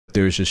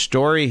There's a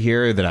story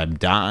here that I'm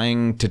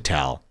dying to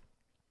tell.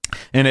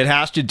 And it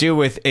has to do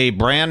with a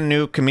brand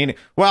new comedian.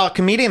 Well, a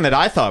comedian that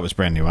I thought was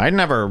brand new. I'd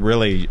never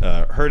really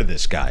heard of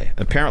this guy.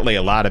 Apparently,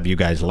 a lot of you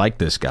guys like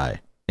this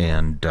guy.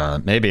 And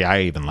maybe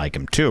I even like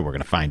him, too. We're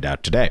going to find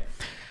out today.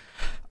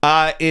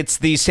 It's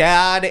the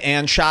sad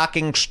and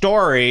shocking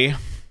story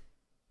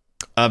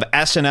of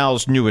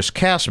SNL's newest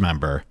cast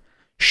member,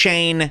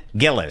 Shane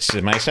Gillis.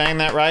 Am I saying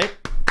that right?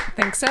 I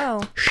think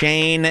so.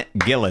 Shane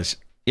Gillis.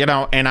 You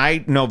know, and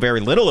I know very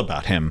little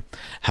about him.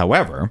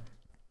 However,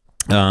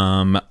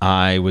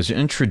 I was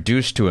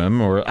introduced to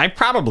him, or I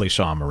probably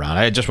saw him around.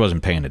 I just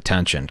wasn't paying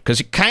attention because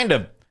he kind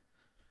of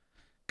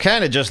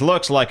just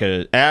looks like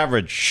an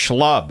average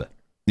schlub.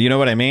 You know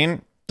what I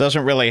mean?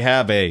 Doesn't really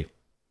have a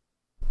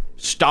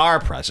star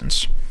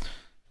presence.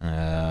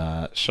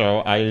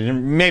 So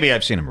maybe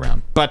I've seen him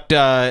around. But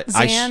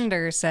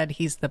Xander said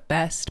he's the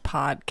best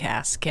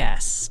podcast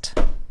guest.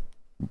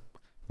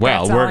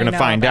 Well, we're going to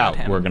find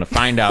out. We're going to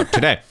find out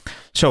today.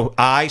 So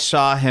I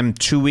saw him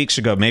 2 weeks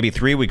ago, maybe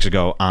 3 weeks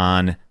ago,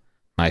 on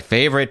my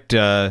favorite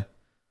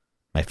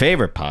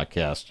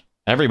podcast,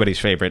 everybody's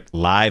favorite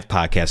live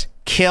podcast,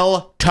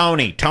 Kill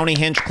Tony. Tony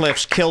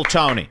Hinchcliffe's Kill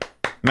Tony.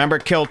 Remember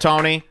Kill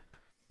Tony?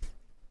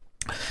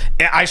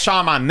 I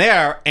saw him on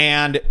there,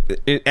 and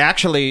it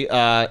actually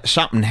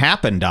something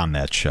happened on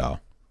that show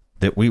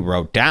that we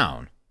wrote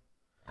down,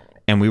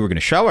 and we were going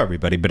to show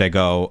everybody, but I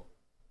go,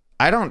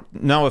 I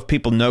don't know if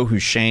people know who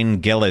Shane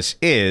Gillis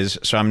is,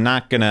 so I'm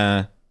not going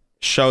to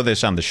show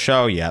this on the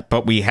show yet,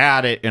 but we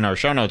had it in our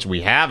show notes.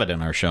 We have it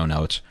in our show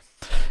notes.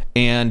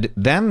 And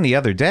then the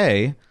other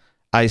day,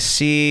 I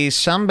see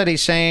somebody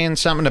saying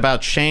something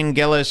about Shane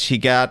Gillis.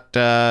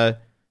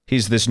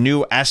 He's this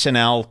new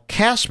SNL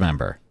cast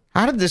member.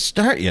 How did this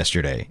start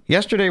yesterday?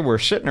 Yesterday, we're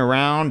sitting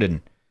around,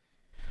 and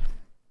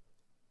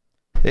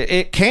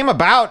it came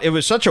about. It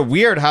was such a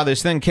weird how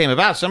this thing came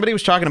about. Somebody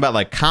was talking about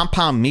like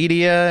Compound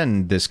Media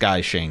and this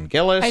guy Shane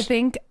Gillis. I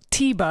think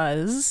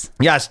T-Buzz.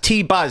 Yes,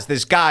 T-Buzz.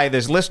 This guy,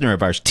 this listener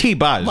of ours,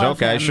 T-Buzz.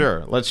 Okay,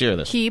 sure. Let's hear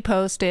this. He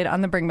posted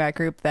on the Bring Back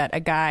group that a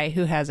guy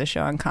who has a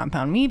show on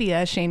Compound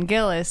Media, Shane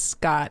Gillis,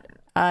 got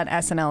an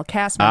SNL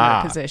cast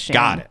member position.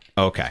 Got it.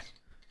 Okay.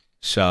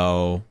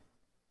 So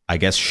I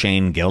guess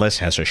Shane Gillis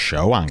has a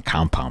show on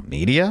Compound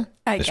Media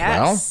as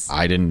well?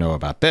 I didn't know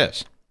about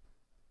this.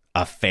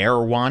 A Fair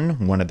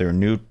One of their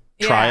new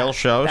trial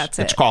shows.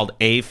 It's called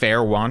A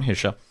Fair One, his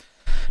show.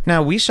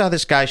 Now, we saw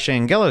this guy,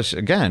 Shane Gillis,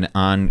 again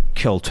on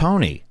Kill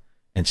Tony,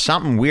 and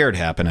something weird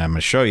happened. I'm going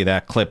to show you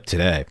that clip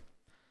today.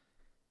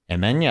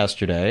 And then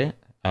yesterday,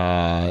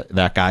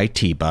 that guy,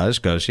 T-Buzz,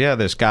 goes, yeah,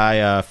 this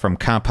guy from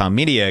Compound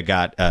Media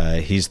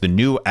he's the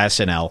new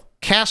SNL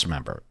cast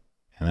member.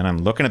 And then I'm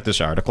looking at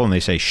this article, and they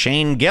say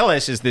Shane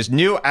Gillis is this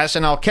new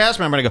SNL cast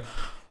member. And I go,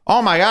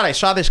 oh, my God, I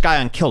saw this guy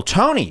on Kill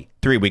Tony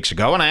 3 weeks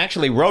ago, and I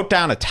actually wrote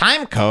down a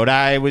time code.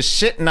 I was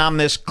sitting on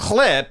this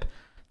clip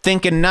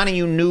thinking none of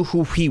you knew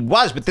who he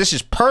was, but this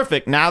is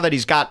perfect. Now that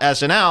he's got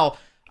SNL,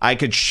 I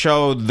could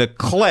show the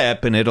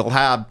clip, and it'll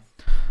have...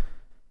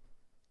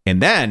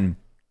 And then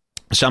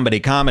somebody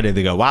commented,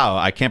 they go, wow,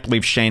 I can't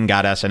believe Shane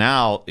got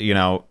SNL, you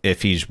know,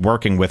 if he's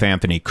working with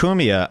Anthony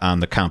Cumia on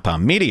the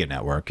Compound Media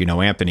Network. You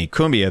know, Anthony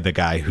Cumia, the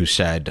guy who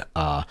said,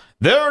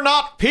 they're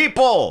not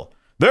people,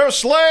 they're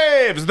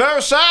slaves,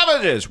 they're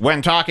savages,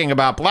 when talking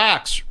about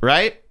blacks,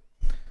 right?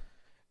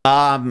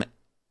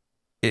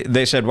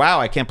 They said, wow,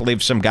 I can't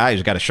believe some guy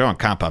who's got a show on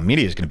Compound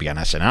Media is going to be on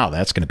SNL.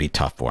 That's going to be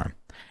tough for him.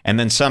 And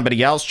then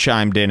somebody else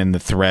chimed in the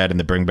thread in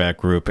the Bring Back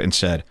group and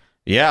said,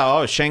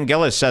 yeah, Shane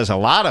Gillis says a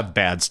lot of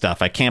bad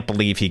stuff. I can't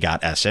believe he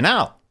got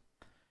SNL.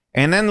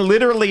 And then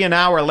literally an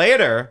hour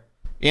later,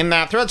 in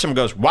that thread, someone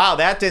goes, wow,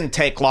 that didn't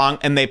take long.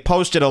 And they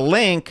posted a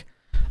link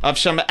of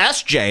some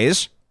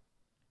SJs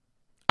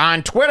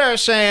on Twitter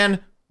saying,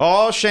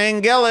 oh,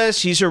 Shane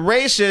Gillis, he's a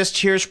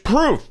racist. Here's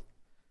proof.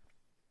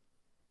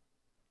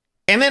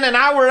 And then an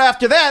hour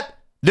after that,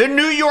 the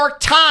New York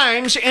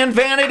Times and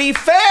Vanity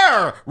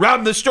Fair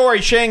run the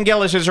story Shane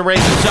Gillis is a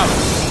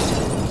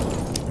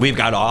racist. So we've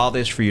got all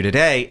this for you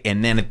today.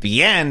 And then at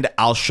the end,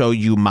 I'll show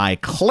you my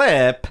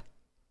clip.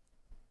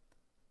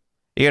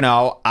 You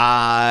know,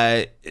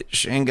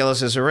 Shane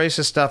Gillis is a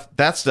racist stuff.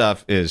 That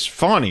stuff is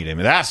funny to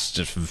me. That's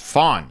just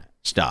fun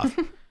stuff.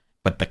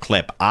 But the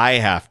clip I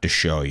have to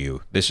show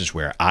you, this is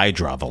where I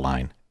draw the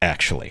line,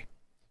 actually.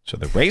 So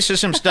the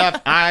racism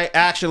stuff I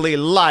actually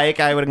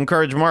like. I would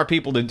encourage more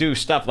people to do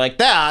stuff like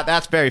that.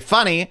 That's very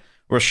funny.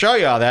 We'll show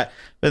you all that.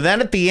 But then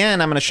at the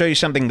end, I'm going to show you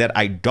something that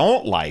I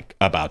don't like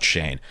about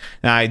Shane.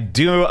 Now, I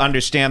do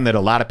understand that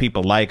a lot of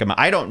people like him.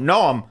 I don't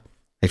know him.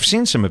 I've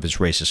seen some of his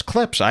racist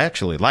clips. I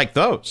actually like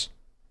those.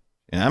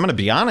 And I'm going to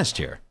be honest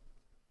here.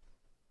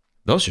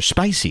 Those are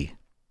spicy.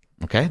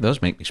 Okay?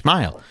 Those make me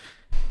smile.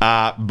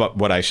 But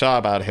what I saw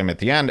about him at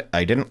the end,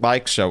 I didn't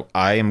like, so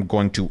I am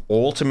going to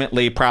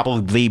ultimately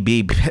probably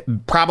be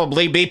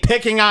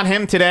picking on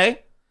him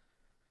today.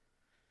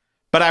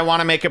 But I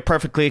want to make it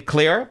perfectly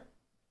clear.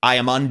 I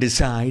am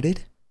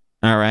undecided.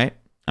 All right?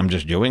 I'm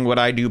just doing what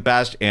I do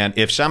best. And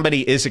if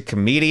somebody is a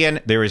comedian,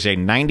 there is a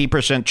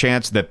 90%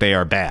 chance that they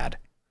are bad.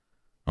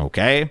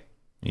 Okay?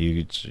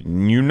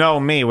 You know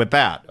me with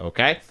that,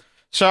 okay?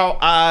 So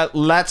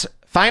let's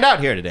find out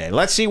here today.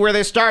 Let's see where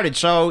they started.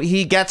 So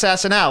he gets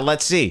SNL.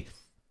 Let's see.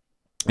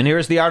 And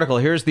here's the article.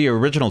 Here's the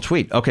original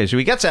tweet. Okay, so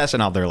he gets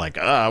SNL. They're like,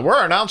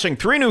 we're announcing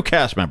 3 new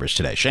cast members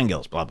today. Shane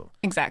Gillis, blah, blah.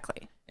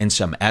 Exactly. And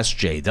some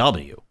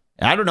SJW.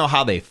 And I don't know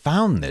how they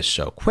found this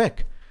so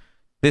quick.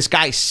 This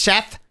guy,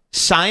 Seth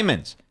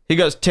Simons. He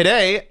goes,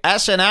 today,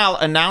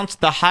 SNL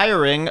announced the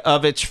hiring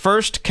of its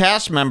first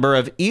cast member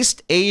of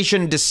East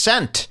Asian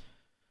descent.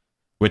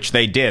 Which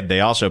they did. They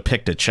also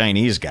picked a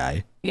Chinese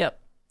guy. Yep.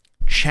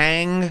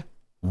 Chang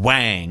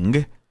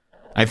Wang,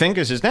 I think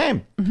is his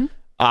name. Mm-hmm.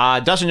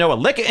 Doesn't know a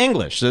lick of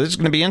English, so this is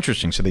going to be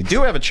interesting. So they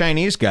do have a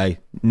Chinese guy,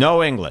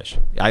 no English.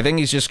 I think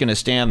he's just going to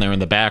stand there in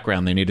the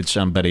background. They needed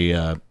somebody,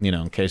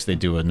 in case they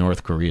do a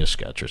North Korea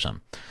sketch or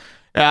something.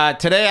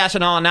 Today,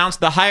 SNL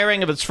announced the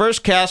hiring of its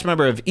first cast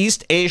member of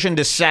East Asian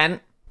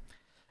descent,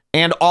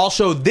 and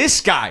also this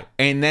guy.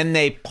 And then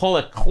they pull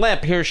a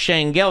clip. Here's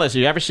Shane Gillis.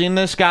 Have you ever seen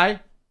this guy?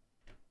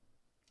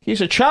 He's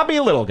a chubby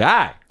little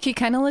guy. He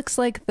kind of looks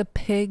like the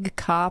pig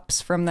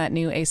cops from that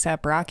new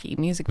A$AP Rocky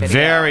music video.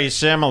 Very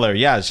similar,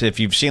 yes. If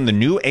you've seen the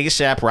new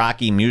A$AP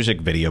Rocky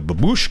music video,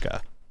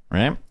 Babushka,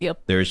 right?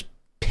 Yep. There's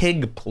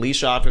pig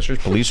police officers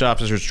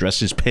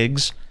dressed as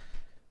pigs.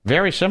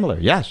 Very similar,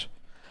 yes.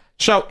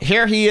 So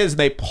here he is.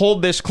 They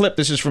pulled this clip.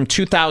 This is from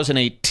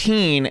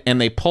 2018,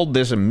 and they pulled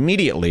this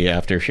immediately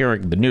after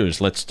hearing the news.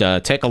 Let's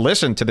take a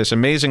listen to this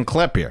amazing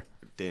clip here.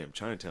 Damn,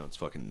 Chinatown's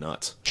fucking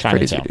nuts.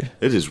 Chinatown.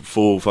 It is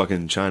full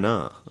fucking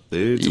China.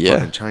 Dude, it's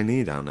fucking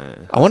Chinese down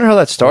there. I wonder how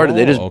that started.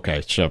 They just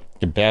okay, so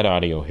bad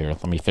audio here.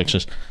 Let me fix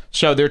this.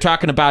 So they're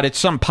talking about it's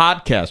some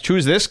podcast.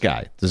 Who's this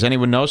guy? Does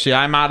anyone know? See,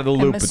 I'm out of the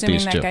loop with these two. I'm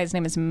assuming that guy's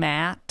name is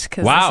Matt,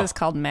 because this is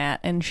called Matt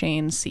and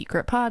Shane's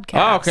Secret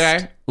Podcast. Oh,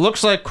 okay.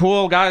 Looks like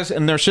cool guys,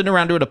 and they're sitting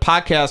around doing a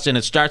podcast, and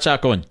it starts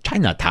out going,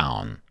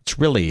 Chinatown. It's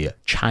really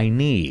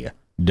Chinese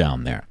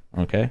down there,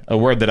 okay? A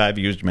word that I've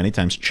used many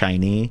times,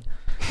 Chinese,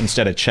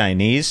 instead of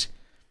Chinese.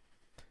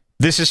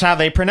 This is how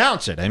they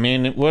pronounce it. I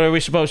mean, what are we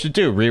supposed to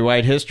do?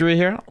 Rewrite history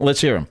here?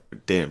 Let's hear them.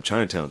 Damn,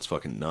 Chinatown's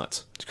fucking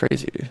nuts. It's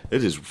crazy, dude.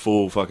 It is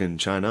full fucking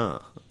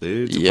China.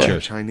 Dude, it's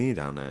fucking Chinese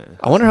down there.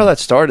 I wonder how that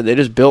started. They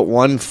just built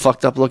one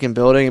fucked up looking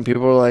building, and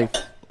people were like,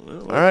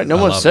 all right, no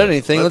one said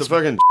anything. Let the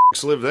fucking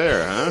live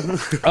there,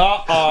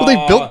 huh? Well,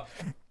 they built...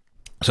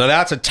 So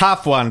that's a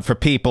tough one for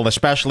people,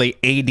 especially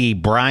A.D.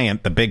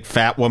 Bryant, the big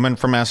fat woman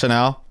from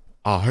SNL.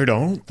 I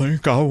don't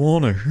think I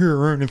want to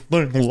hear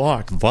anything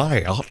like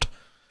that.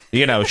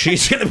 You know,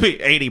 she's going to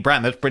be A.D.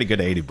 Bryant. That's pretty good,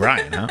 A.D.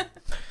 Bryant, huh?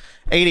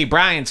 A.D.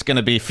 Bryant's going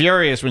to be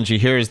furious when she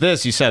hears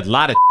this. He said a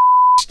lot of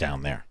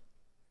down there.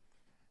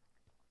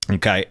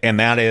 Okay, and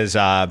that is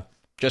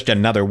just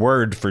another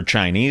word for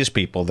Chinese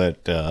people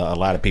that a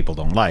lot of people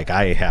don't like.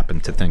 I happen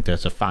to think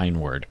that's a fine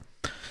word.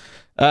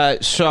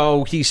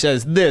 So he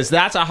says this.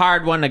 That's a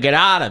hard one to get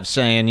out of,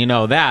 saying, you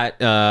know,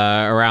 that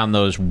around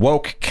those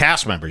woke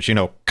cast members. You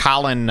know,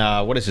 Colin,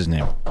 what is his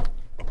name?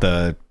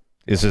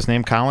 Is his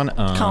name Colin?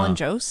 Colin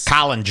Jost.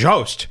 Colin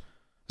Jost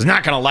is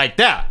not going to like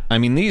that. I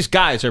mean, these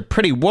guys are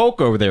pretty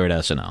woke over there at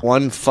SNL.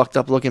 One fucked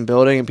up looking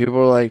building, and people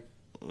were like,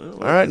 all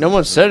right, no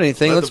one said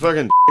anything. Let the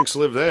fucking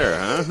live there,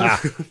 huh?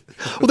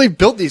 Well, they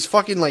built these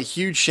fucking like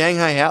huge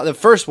Shanghai house. The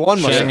first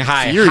one was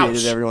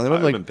infuriated everyone. They were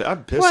like,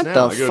 I'm pissed what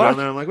now. the I go fuck? down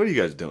there. I'm like, what are you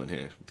guys doing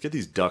here? Get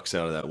these ducks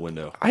out of that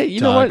window.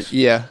 You know what?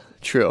 Yeah,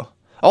 true.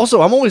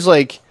 Also, I'm always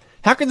like,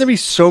 how can there be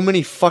so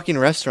many fucking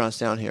restaurants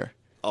down here?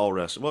 All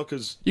restaurants. Well,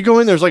 because you go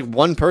in, there's like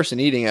one person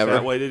eating ever.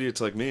 Fat white idiots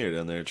like me are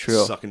down there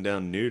sucking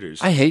down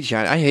noodles. I hate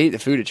China. I hate the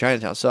food at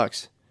Chinatown.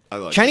 Sucks. I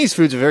like Chinese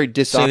food's a very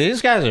See,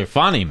 these guys are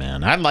funny,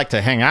 man. I'd like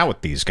to hang out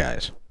with these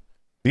guys.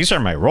 These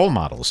are my role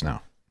models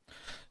now.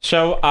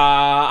 So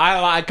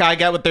I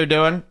get what they're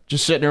doing.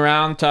 Just sitting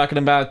around talking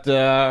about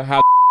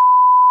how.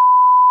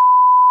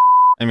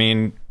 I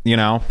mean, you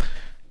know,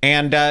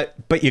 and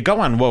but you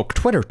go on woke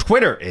Twitter.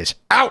 Twitter is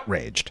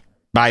outraged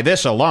by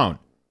this alone.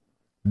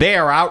 They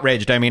are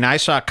outraged. I mean, I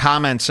saw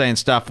comments saying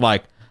stuff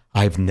like,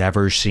 I've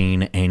never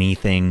seen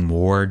anything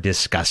more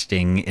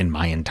disgusting in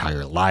my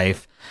entire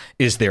life.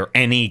 Is there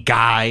any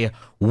guy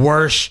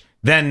worse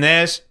than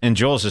this? And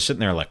Jules is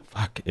sitting there like,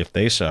 fuck, if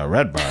they saw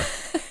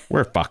Redbar,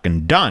 we're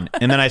fucking done.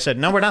 And then I said,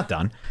 no, we're not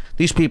done.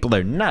 These people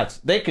are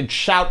nuts. They could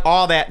shout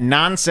all that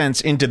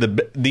nonsense into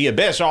the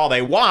abyss all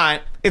they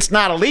want. It's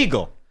not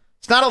illegal.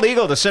 It's not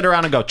illegal to sit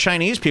around and go,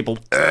 Chinese people.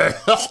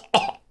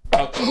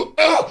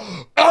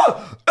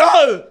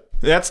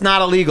 That's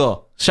not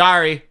illegal.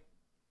 Sorry.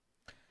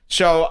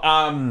 So,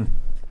 man,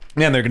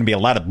 there are going to be a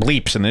lot of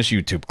bleeps in this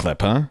YouTube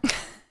clip, huh?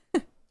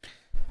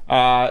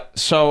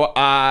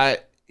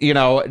 You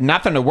know,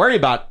 nothing to worry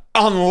about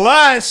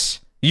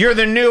unless you're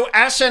the new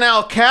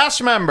SNL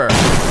cast member.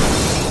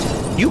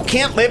 You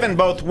can't live in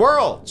both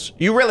worlds.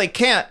 You really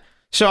can't.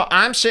 So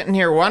I'm sitting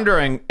here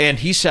wondering, and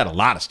he said a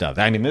lot of stuff.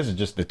 I mean, this is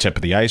just the tip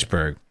of the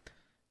iceberg.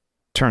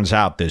 Turns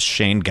out this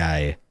Shane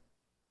guy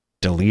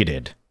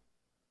deleted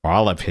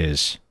all of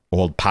his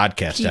old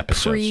podcast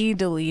episodes.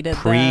 Pre-deleted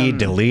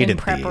them in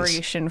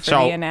preparation for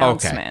the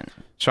announcement.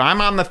 Okay. So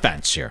I'm on the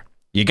fence here.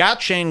 You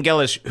got Shane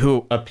Gillis,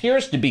 who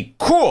appears to be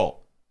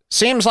cool.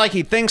 Seems like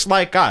he thinks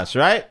like us,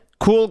 right?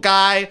 Cool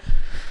guy,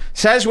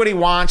 says what he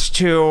wants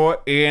to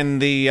in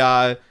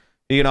the,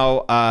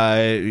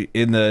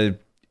 in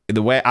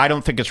the way. I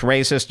don't think it's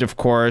racist, of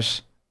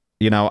course.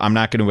 You know, I'm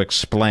not going to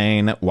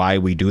explain why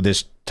we do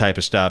this type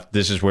of stuff.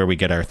 This is where we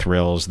get our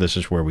thrills. This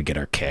is where we get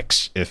our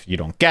kicks. If you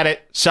don't get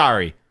it,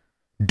 sorry.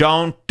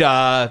 Don't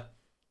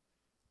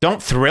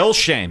thrill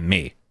shame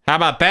me. How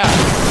about that?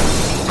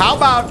 How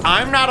about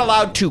I'm not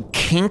allowed to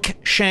kink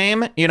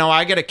shame? You know,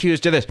 I get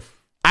accused of this.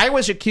 I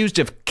was accused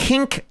of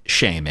kink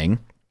shaming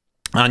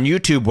on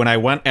YouTube when I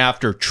went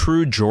after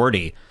True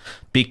Geordie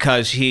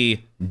because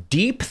he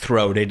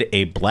deep-throated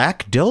a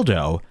black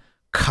dildo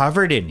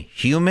covered in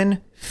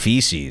human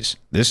feces.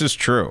 This is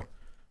true.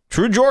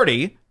 True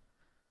Geordie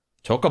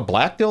took a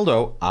black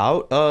dildo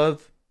out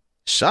of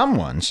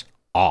someone's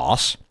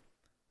ass.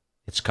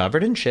 It's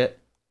covered in shit.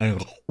 I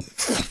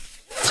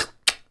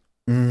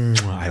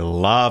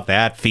love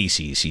that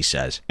feces, he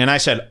says. And I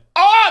said,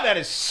 oh, that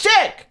is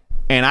sick.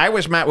 And I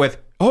was met with,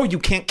 oh, you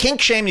can't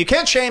kink shame. You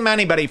can't shame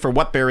anybody for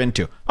what they're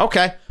into.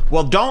 Okay,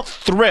 well, don't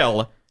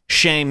thrill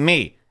shame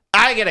me.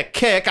 I get a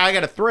kick, I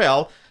get a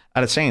thrill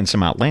out of saying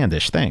some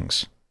outlandish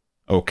things.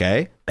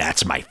 Okay,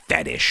 that's my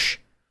fetish.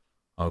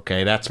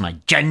 Okay, that's my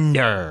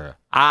gender.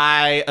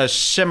 I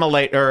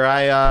assimilate, or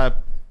I,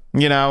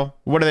 you know,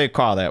 what do they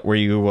call that? Where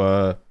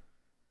you,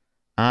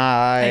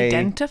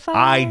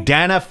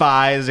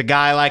 identify as a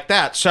guy like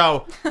that.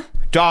 So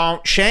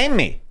don't shame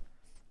me.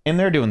 And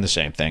they're doing the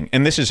same thing.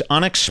 And this is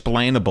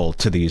unexplainable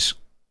to these,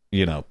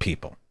 you know,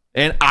 people.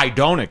 And I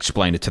don't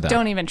explain it to them.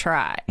 Don't even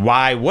try.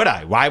 Why would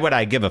I? Why would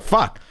I give a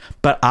fuck?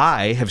 But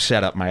I have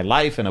set up my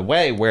life in a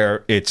way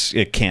where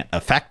it can't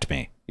affect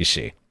me, you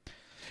see.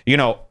 You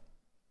know,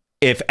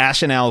 if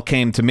SNL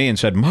came to me and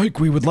said, Mike,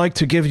 we would like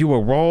to give you a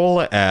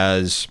role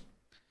as,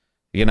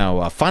 you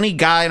know, a funny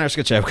guy in our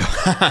sketch, I would go,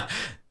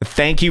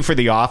 thank you for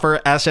the offer,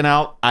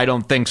 SNL. I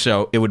don't think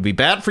so. It would be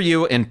bad for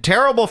you and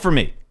terrible for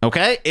me,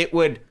 okay? It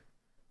would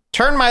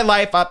turn my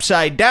life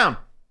upside down.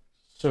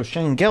 So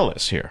Shane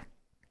Gillis here.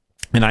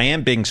 And I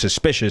am being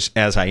suspicious,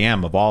 as I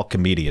am, of all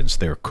comedians.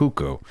 They're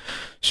cuckoo.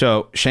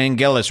 So Shane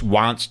Gillis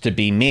wants to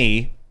be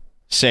me,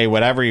 say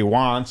whatever he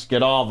wants,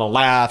 get all the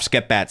laughs,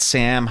 get that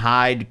Sam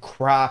Hyde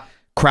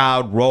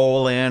crowd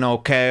roll in,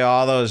 okay,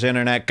 all those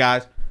internet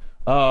guys.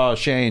 Oh,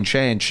 Shane,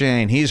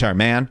 he's our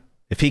man.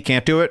 If he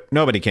can't do it,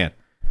 nobody can.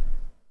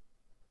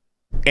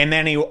 And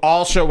then he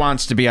also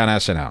wants to be on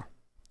SNL,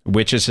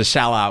 which is a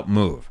sellout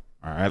move.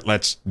 All right,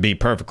 let's be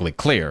perfectly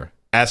clear.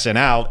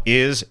 SNL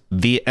is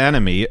the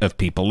enemy of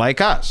people like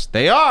us.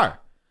 They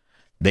are.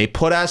 They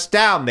put us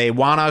down. They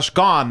want us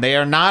gone. They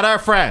are not our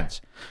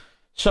friends.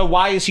 So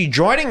why is he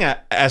joining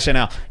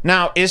SNL?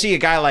 Now, is he a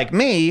guy like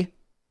me?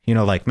 You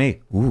know, like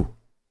me. Ooh,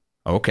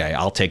 okay,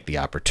 I'll take the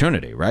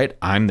opportunity, right?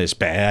 I'm this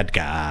bad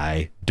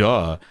guy.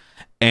 Duh.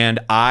 And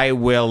I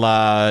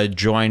will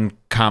join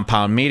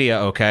Compound Media,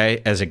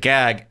 okay, as a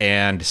gag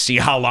and see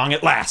how long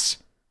it lasts.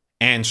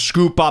 And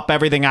scoop up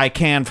everything I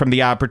can from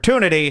the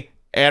opportunity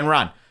and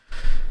run.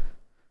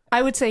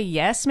 I would say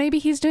yes, maybe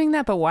he's doing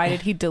that, but why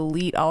did he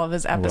delete all of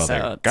his episodes? Well,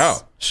 there you go.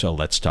 So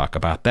let's talk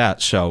about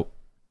that. So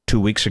 2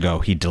 weeks ago,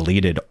 he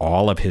deleted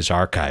all of his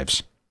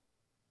archives.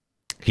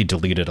 He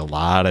deleted a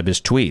lot of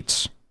his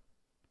tweets.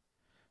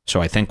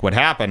 So I think what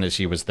happened is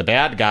he was the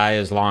bad guy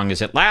as long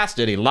as it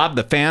lasted. He loved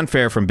the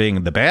fanfare from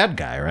being the bad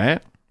guy,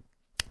 right?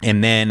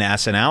 And then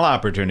SNL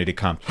opportunity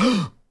comes.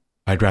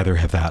 I'd rather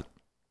have that.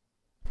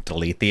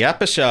 Delete the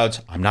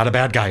episodes. I'm not a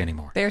bad guy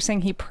anymore. They're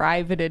saying he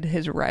privated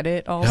his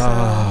Reddit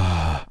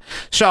also.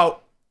 So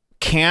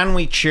can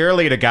we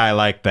cheerlead a guy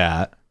like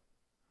that?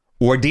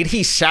 Or did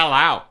he sell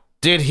out?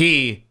 Did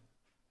he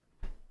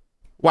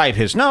wipe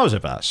his nose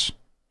of us?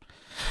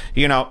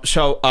 You know,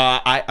 so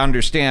I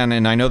understand,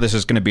 and I know this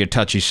is going to be a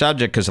touchy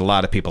subject because a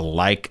lot of people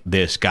like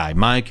this guy.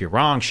 Mike, you're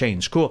wrong.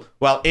 Shane's cool.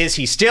 Well, is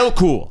he still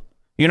cool?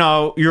 You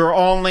know, you're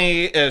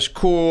only as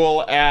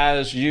cool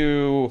as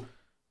you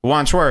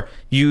once were.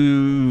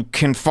 You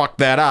can fuck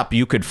that up.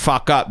 You could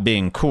fuck up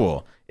being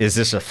cool. Is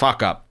this a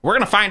fuck up? We're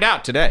going to find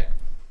out today.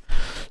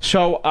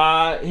 So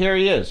here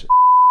he is.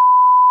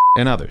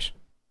 And others.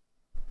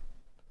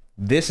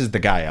 This is the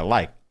guy I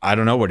like. I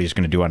don't know what he's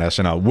going to do on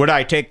SNL. Would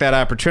I take that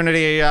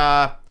opportunity?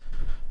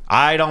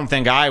 I don't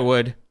think I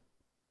would.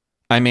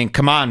 I mean,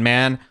 come on,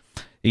 man.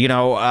 You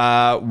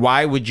know,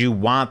 why would you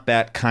want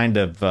that kind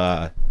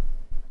of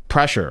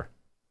pressure?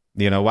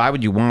 You know, why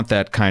would you want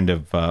that kind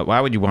of,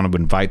 why would you want to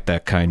invite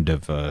that kind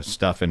of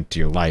stuff into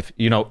your life?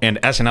 You know,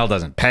 and SNL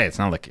doesn't pay. It's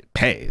not like it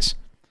pays.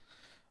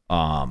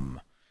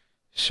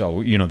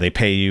 So, you know, they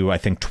pay you, I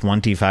think,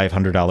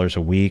 $2,500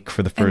 a week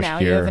for the first year. And now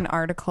you have an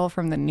article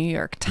from the New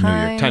York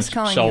Times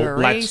calling you a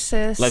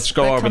racist. Let's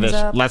go over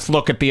this. Let's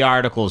look at the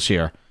articles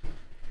here.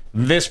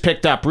 This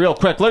picked up real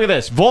quick. Look at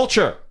this.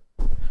 Vulture.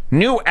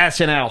 New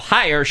SNL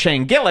hire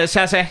Shane Gillis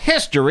has a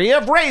history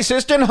of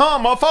racist and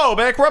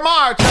homophobic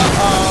remarks.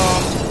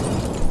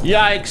 Uh-oh.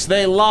 Yikes.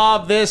 They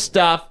love this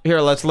stuff. Here,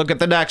 let's look at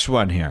the next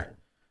one here.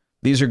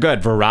 These are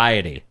good.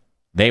 Variety.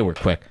 They were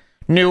quick.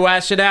 New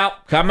SNL.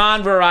 Come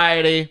on,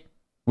 Variety.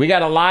 We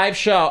got a live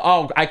show.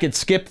 Oh, I could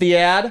skip the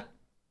ad?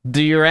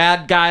 Do your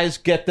ad guys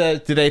get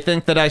the... Do they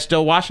think that I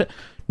still watch it?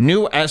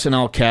 New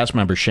SNL cast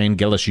member Shane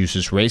Gillis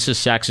uses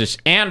racist, sexist,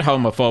 and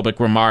homophobic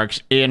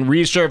remarks in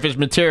resurfaced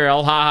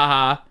material. Ha ha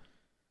ha.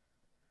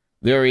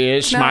 There he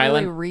is,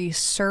 smiling. Not really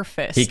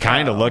resurfaced. He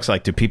kind of looks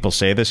like... Do people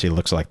say this? He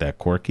looks like that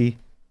Corky.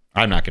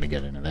 I'm not going to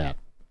get into that.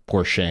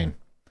 Poor Shane.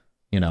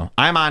 You know,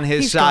 I'm on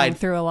his side. Going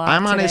through a lot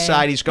I'm on today. his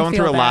side. He's going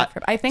through a lot.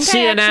 I think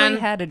CNN. I actually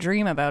had a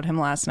dream about him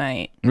last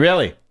night.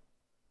 Really?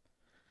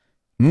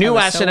 New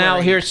SNL,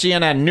 so here's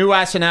CNN. New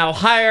SNL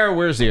hire,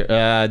 where's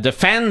the,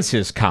 defends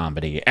his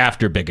comedy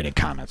after bigoted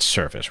comments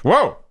surface.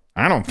 Whoa,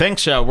 I don't think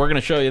so. We're going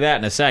to show you that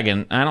in a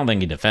second. I don't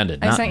think he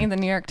defended nothing. I sent you the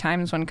New York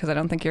Times one because I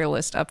don't think your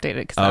list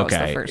updated because that was the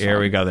first one. Okay,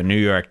 here we go. The New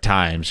York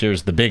Times.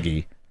 Here's the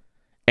biggie.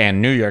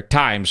 And New York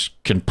Times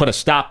can put a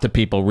stop to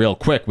people real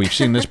quick. We've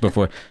seen this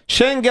before.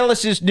 Shane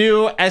Gillis's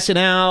new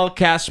SNL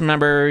cast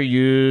member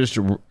used...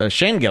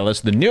 Shane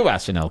Gillis, the new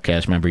SNL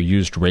cast member,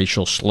 used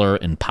racial slur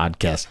in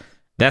podcasts.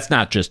 That's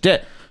not just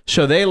it.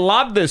 So they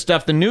love this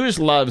stuff. The news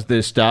loves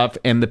this stuff.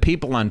 And the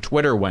people on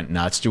Twitter went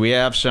nuts. Do we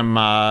have some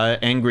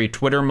angry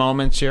Twitter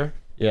moments here?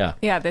 Yeah.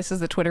 Yeah, this is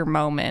the Twitter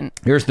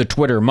moment. Here's the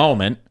Twitter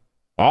moment.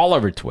 All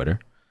over Twitter.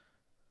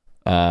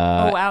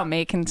 Oh, wow.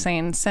 May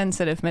contain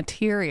sensitive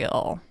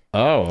material.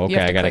 Oh, okay.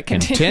 I got to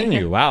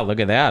continue. Wow, look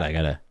at that. I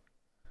got to...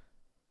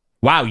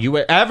 Wow,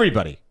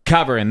 everybody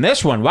covering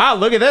this one. Wow,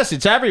 look at this.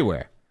 It's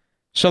everywhere.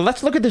 So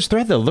let's look at this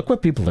thread, though. Look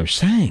what people are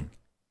saying.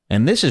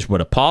 And this is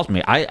what appalls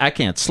me. I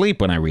can't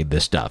sleep when I read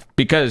this stuff.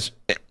 Because,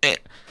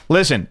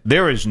 listen,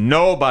 there is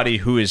nobody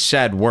who has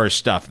said worse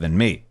stuff than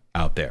me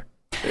out there.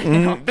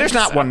 There's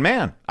not one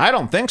man. I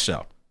don't think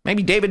so.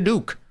 Maybe David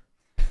Duke.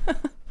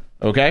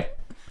 Okay?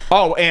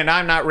 Oh, and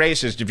I'm not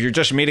racist. If you're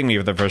just meeting me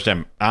for the first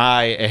time,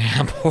 I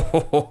am.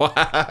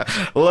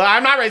 Well,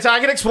 I'm not racist. I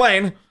can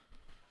explain.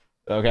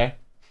 Okay.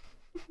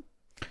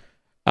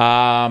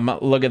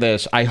 Look at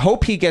this. I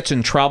hope he gets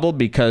in trouble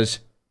because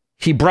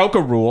he broke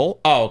a rule.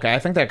 Oh, okay. I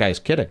think that guy's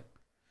kidding.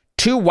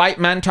 2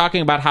 white men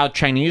talking about how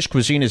Chinese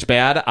cuisine is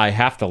bad. I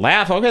have to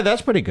laugh. Okay,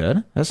 that's pretty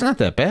good. That's not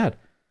that bad.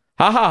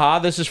 Ha ha ha,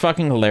 this is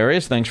fucking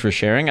hilarious. Thanks for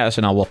sharing.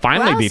 SNL will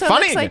finally be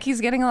funny. Looks like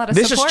he's getting a lot of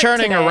support. This is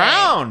turning today.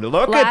 Around.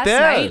 Look at this.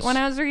 Last night when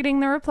I was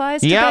reading the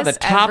replies to this, the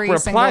top every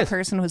replies. single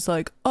person was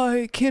like,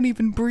 I can't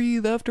even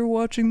breathe after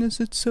watching this.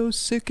 It's so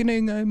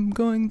sickening. I'm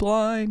going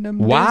blind. I'm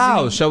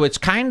Wow, dizzy. so it's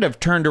kind of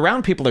turned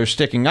around. People are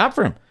sticking up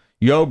for him.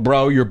 Yo,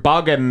 bro, you're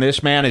bugging.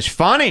 This man is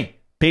funny.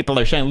 People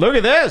are saying, look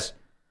at this.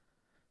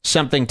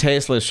 Something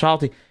tasteless,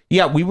 salty.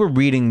 Yeah, we were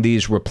reading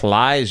these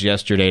replies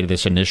yesterday to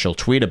this initial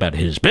tweet about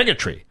his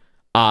bigotry.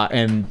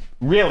 And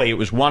really, it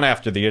was one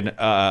after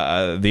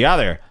the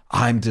other.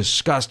 I'm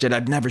disgusted.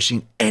 I've never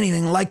seen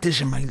anything like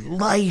this in my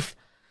life.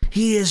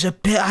 He is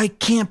I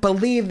can't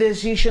believe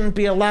this. He shouldn't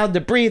be allowed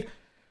to breathe.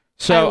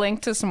 So I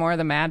linked to some more of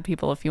the mad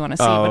people if you want to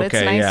see. But it's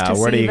nice to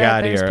what see do you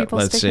that got there's here? people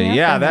Let's sticking see. up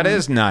Yeah, for that him.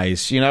 is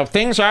nice. You know,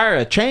 things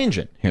are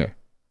changing here.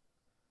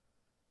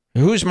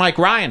 Who's Mike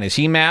Ryan? Is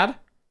he mad?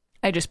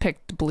 I just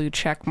picked blue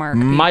check mark.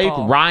 Mike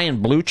people.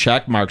 Ryan, blue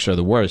check marks are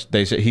the worst.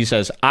 He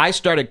says, I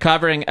started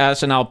covering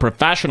SNL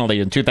professionally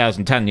in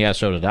 2010. Yeah,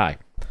 so did I.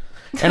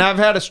 And I've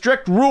had a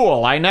strict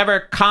rule. I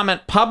never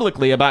comment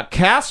publicly about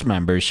cast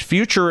members'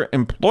 future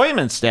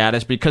employment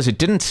status because it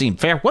didn't seem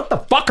fair. What the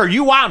fuck are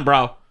you on,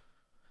 bro?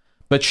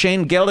 But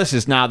Shane Gillis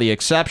is now the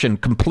exception.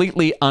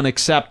 Completely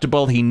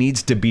unacceptable. He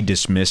needs to be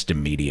dismissed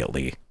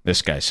immediately.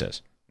 This guy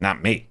says.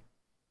 Not me.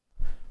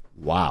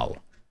 Wow.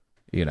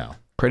 You know,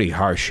 pretty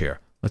harsh here.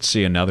 Let's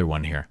see another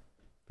one here.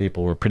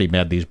 People were pretty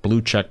mad. These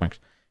blue check marks.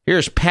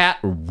 Here's Pat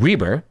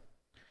Reber.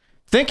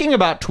 Thinking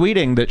about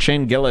tweeting that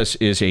Shane Gillis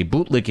is a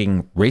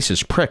bootlicking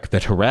racist prick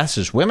that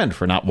harasses women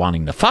for not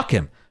wanting to fuck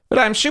him. But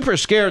I'm super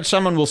scared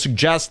someone will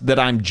suggest that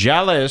I'm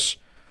jealous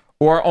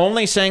or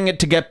only saying it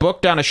to get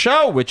booked on a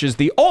show, which is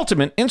the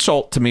ultimate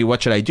insult to me.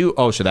 What should I do?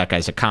 Oh, so that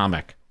guy's a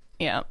comic.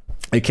 Yeah.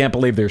 I can't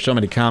believe there's so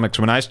many comics.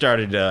 When I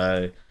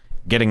started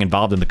getting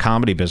involved in the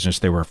comedy business,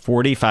 there were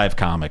 45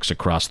 comics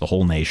across the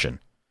whole nation.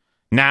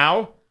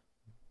 Now,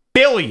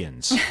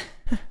 billions. You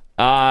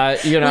know,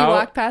 we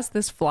walked past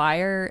this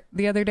flyer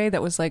the other day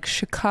that was like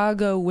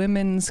Chicago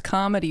Women's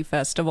Comedy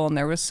Festival, and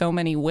there was so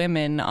many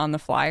women on the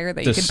flyer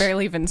that you could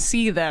barely even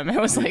see them.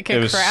 It was like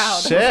a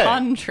crowd of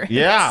hundreds.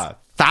 Yeah,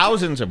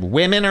 thousands of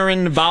women are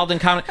involved in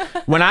comedy.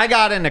 When I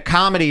got into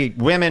comedy,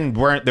 women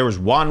weren't. There was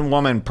one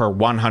woman per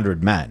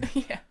 100 men.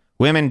 Yeah.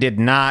 Women did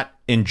not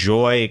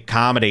enjoy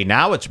comedy.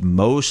 Now it's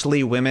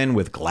mostly women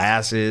with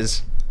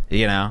glasses.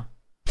 You know.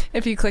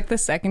 If you click the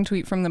second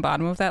tweet from the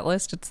bottom of that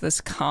list, it's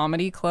this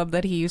comedy club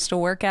that he used to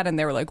work at, and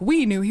they were like,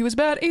 we knew he was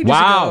bad ages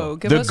ago.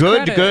 Give us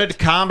credit. Good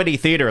comedy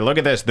theater. Look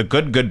at this. The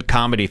good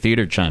comedy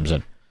theater chimes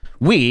in.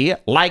 We,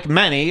 like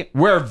many,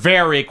 were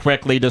very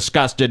quickly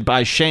disgusted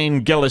by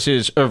Shane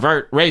Gillis's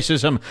overt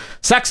racism,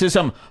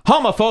 sexism,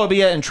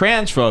 homophobia, and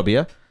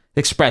transphobia.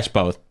 Express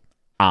both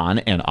on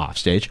and off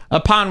stage.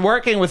 Upon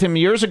working with him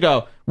years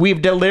ago,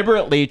 we've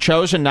deliberately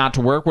chosen not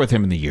to work with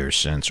him in the years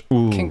since.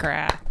 Ooh.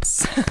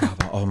 Congrats.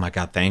 Oh my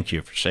God, thank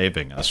you for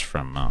saving us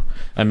from...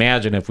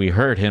 imagine if we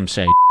heard him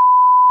say,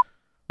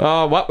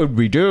 oh, what would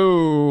we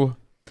do?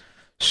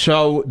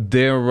 So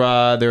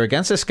they're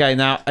against this guy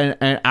now,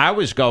 and I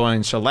was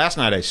going, so last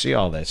night I see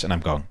all this, and I'm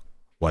going,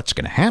 what's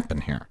going to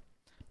happen here?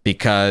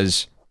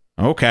 Because,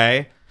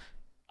 okay...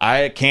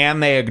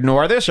 can they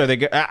ignore this? Or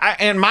they?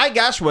 And my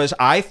guess was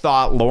I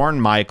thought Lorne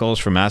Michaels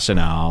from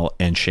SNL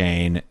and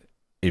Shane,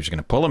 he was going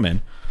to pull him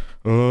in.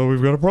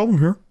 We've got a problem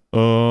here.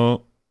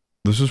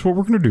 This is what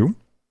we're going to do.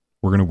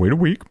 We're going to wait a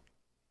week.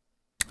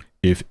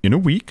 If in a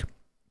week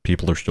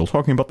people are still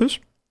talking about this,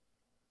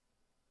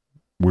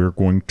 we're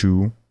going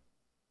to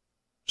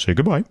say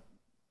goodbye.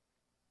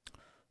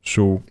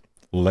 So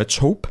let's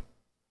hope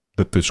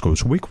that this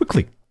goes away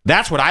quickly.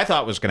 That's what I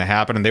thought was going to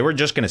happen, and they were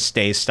just going to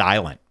stay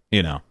silent,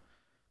 you know.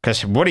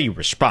 Because what do you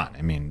respond?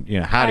 I mean, you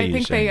know, how do you? I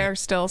think they are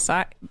still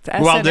silent.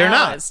 Well, they're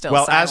not.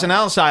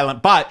 SNL is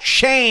silent, but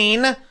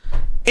Shane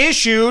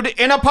issued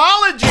an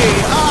apology.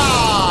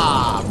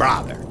 Ah,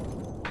 brother.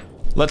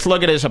 Let's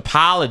look at his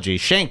apology.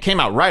 Shane came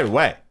out right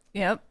away.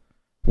 Yep.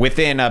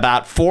 Within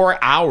about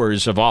 4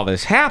 hours of all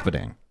this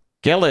happening,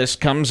 Gillis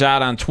comes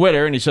out on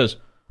Twitter and he says,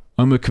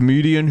 "I'm a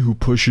comedian who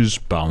pushes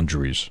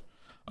boundaries.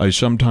 I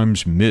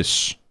sometimes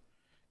miss.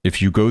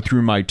 If you go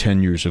through my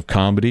 10 years of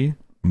comedy,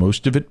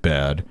 most of it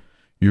bad,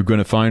 you're going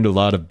to find a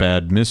lot of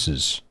bad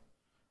misses.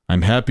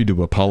 I'm happy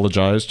to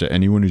apologize to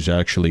anyone who's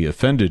actually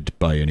offended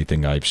by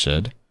anything I've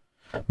said.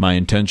 My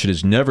intention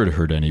is never to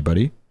hurt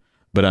anybody,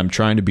 but I'm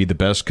trying to be the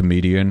best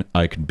comedian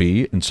I can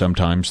be, and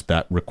sometimes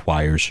that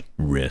requires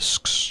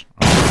risks."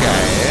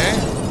 Okay.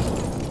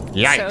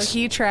 Yikes. So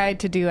he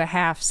tried to do a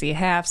half-see This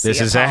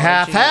apology. is a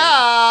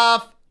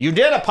half-half. You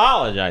did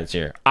apologize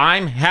here.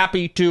 I'm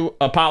happy to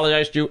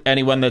apologize to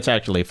anyone that's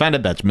actually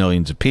offended. That's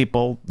millions of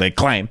people, they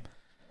claim.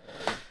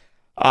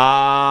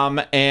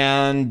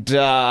 Sometimes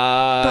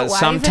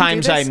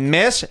I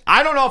miss.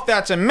 I don't know if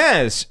that's a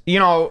miss. You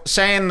know,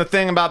 saying the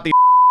thing about the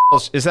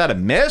is that a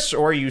miss,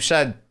 or you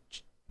said,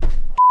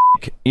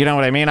 you know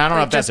what I mean? I don't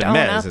know if that's a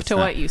miss. Just own up to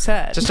what you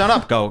said. Just own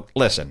up. Go,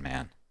 listen,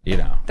 man. You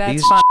know,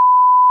 that's fine.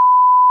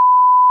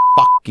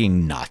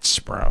 Fucking nuts,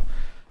 bro.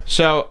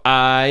 So,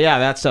 yeah,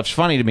 that stuff's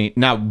funny to me.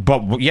 Now,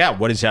 but yeah,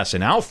 what does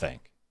SNL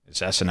think? Does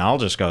SNL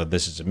just go,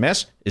 this is a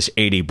miss? Is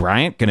A.D.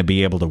 Bryant going to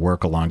be able to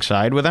work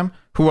alongside with him?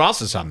 Who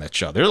else is on that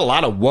show? There's a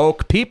lot of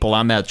woke people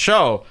on that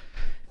show.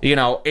 You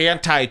know,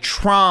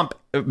 anti-Trump,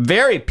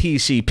 very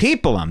PC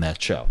people on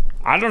that show.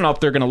 I don't know if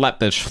they're going to let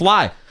this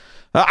fly.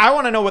 I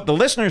want to know what the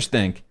listeners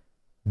think.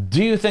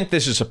 Do you think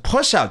this is a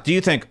puss out? Do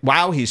you think,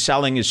 wow, he's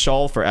selling his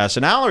soul for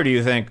SNL? Or do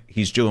you think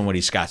he's doing what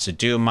he's got to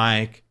do,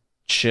 Mike?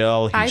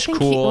 Chill, he's I think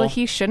cool.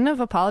 He shouldn't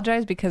have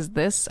apologized, because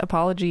this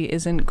apology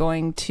isn't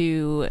going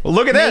to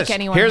look at make this.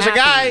 anyone Here's happy.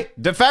 A guy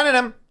defending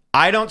him.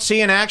 I don't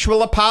see an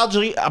actual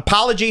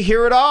apology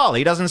here at all.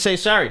 He doesn't say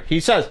sorry.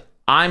 He says,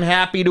 I'm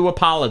happy to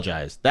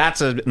apologize.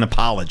 That's an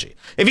apology.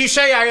 If you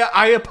say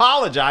I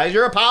apologize,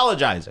 you're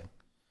apologizing.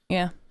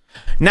 Yeah.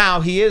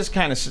 Now, he is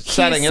kind of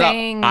setting it up.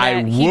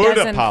 I would he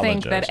doesn't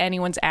apologize. think that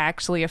anyone's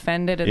actually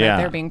offended and that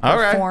they're being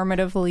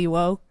performatively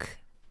woke.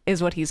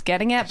 Is what he's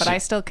getting at, but I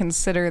still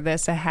consider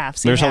this a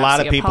half-see. There's a lot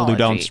of people who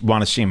don't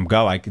want to see him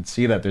go. I can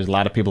see that. There's a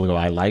lot of people who go,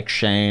 I like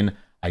Shane.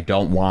 I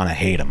don't want to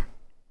hate him.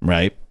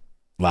 Right?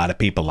 A lot of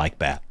people like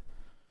that.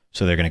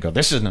 So they're going to go,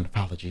 this isn't an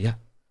apology. Yeah.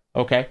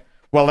 Okay.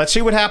 Well, let's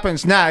see what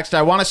happens next.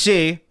 I want to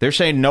see. They're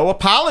saying no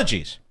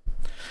apologies.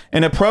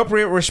 An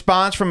appropriate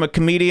response from a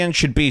comedian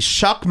should be,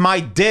 suck my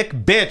dick,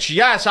 bitch.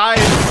 Yes, I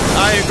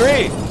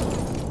agree.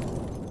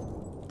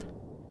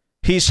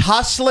 He's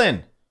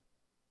hustling.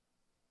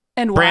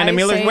 And Brandon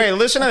Mueller, wait,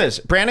 listen to this.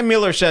 Brandon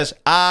Mueller says,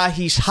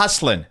 he's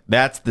hustling.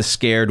 That's the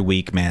scared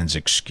weak man's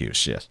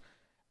excuse, yes.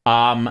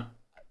 I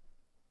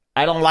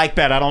don't like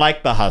that. I don't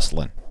like the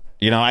hustling.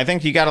 You know, I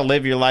think you got to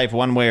live your life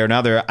one way or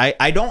another.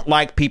 I don't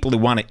like people who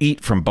want to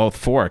eat from both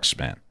forks,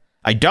 man.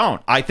 I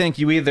don't. I think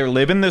you either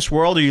live in this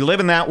world or you live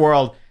in that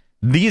world.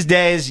 These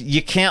days,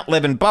 you can't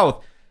live in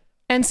both.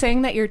 And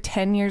saying that your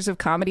 10 years of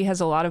comedy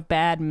has a lot of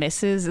bad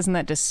misses, isn't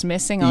that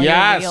dismissing all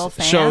your real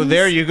fans? So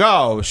there you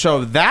go.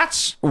 So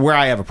that's where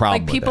I have a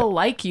problem with people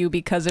like you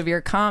because of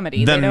your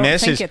comedy. They don't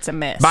think it's a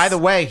miss. By the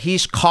way,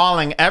 he's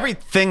calling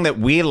everything that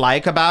we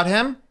like about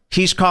him,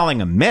 he's calling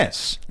a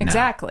miss.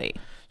 Exactly.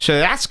 Now. So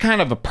that's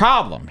kind of a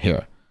problem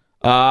here.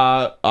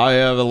 I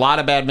have a lot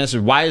of bad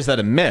misses. Why is that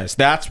a miss?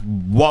 That's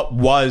what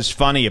was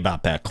funny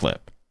about that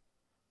clip.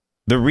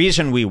 The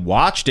reason we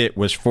watched it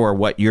was for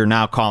what you're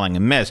now calling a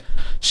miss.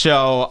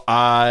 So,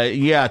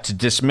 yeah, to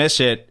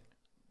dismiss it,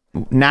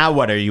 now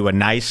what? Are you a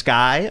nice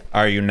guy?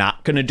 Are you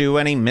not going to do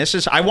any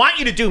misses? I want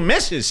you to do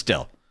misses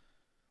still.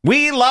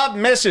 We love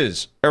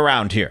misses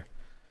around here.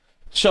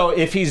 So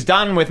if he's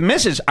done with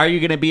misses, are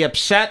you going to be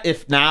upset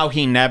if now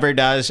he never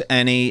does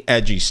any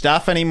edgy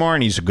stuff anymore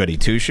and he's a goody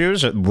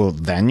two-shoes? Well,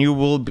 then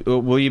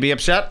will you be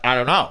upset? I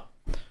don't know.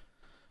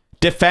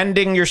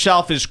 Defending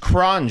yourself is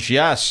crunch,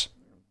 yes.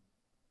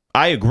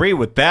 I agree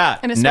with that.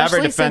 And especially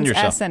never defend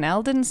yourself.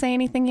 SNL didn't say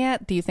anything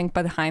yet. Do you think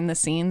behind the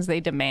scenes they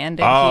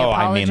demanded? Oh,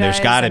 I mean, there's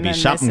got to be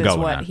something going on.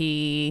 What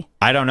he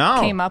I don't know.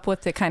 Came up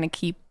with to kind of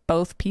keep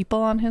both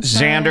people on his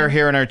Xander side?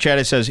 Here in our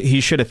chat says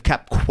he should have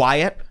kept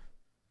quiet.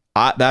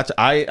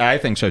 I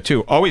think so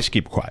too. Always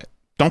keep quiet.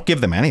 Don't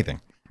give them anything.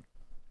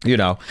 You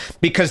know,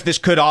 because this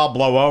could all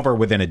blow over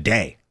within a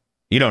day.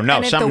 You don't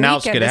know. Something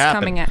else could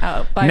happen. Coming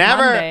out by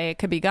Monday, it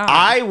could be gone.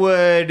 I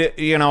would,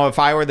 you know, if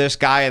I were this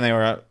guy and they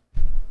were,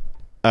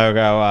 I would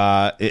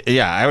go,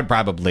 yeah, I would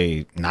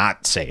probably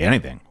not say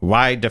anything.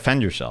 Why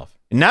defend yourself?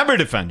 Never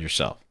defend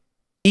yourself.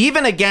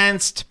 Even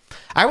against,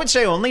 I would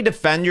say only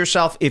defend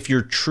yourself if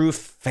your true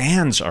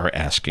fans are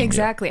asking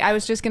Exactly. you. I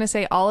was just going to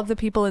say all of the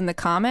people in the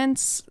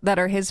comments that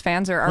are his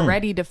fans are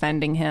already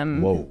defending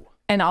him. Whoa.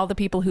 And all the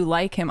people who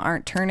like him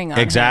aren't turning on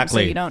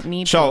exactly. him, so you don't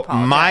need to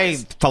apologize. My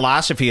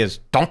philosophy is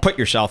don't put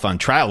yourself on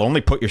trial.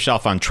 Only put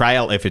yourself on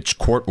trial if it's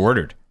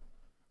court-ordered.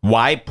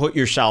 Why put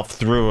yourself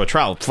through a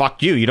trial?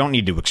 Fuck you. You don't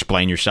need to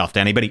explain yourself to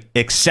anybody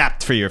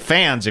except for your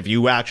fans if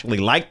you actually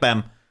like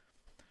them.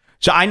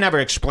 So I never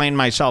explain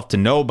myself to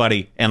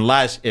nobody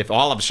unless if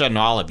all of a sudden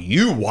all of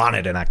you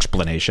wanted an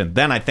explanation,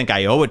 then I think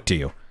I owe it to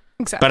you.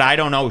 Exactly. But I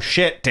don't owe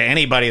shit to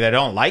anybody that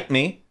don't like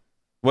me.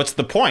 What's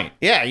the point?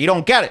 Yeah, you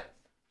don't get it.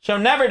 So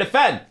never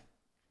defend.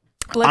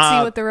 Let's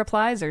see what the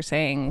replies are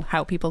saying,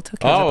 how people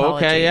took his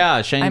apology. Okay,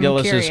 yeah. Shane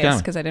Gillis is coming.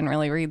 because I didn't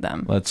really read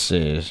them. Let's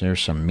see. There's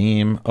some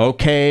meme.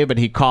 Okay, but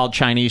he called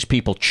Chinese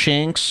people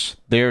chinks.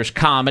 There's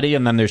comedy,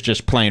 and then there's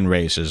just plain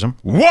racism.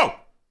 Whoa!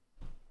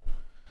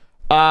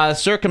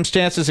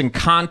 Circumstances and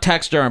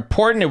context are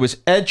important. It was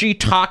edgy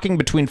talking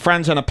between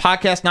friends on a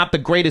podcast. Not the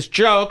greatest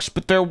jokes,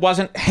 but there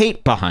wasn't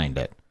hate behind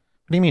it.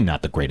 What do you mean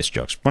not the greatest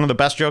jokes? One of the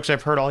best jokes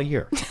I've heard all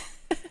year.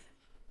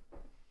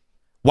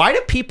 Why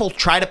do people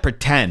try to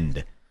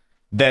pretend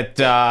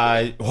that,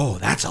 oh,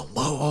 that's a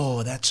low,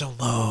 oh, that's a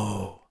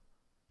low?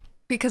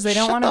 Because they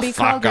don't want to be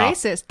called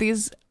racist.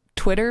 These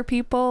Twitter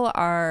people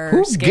are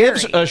Who scary.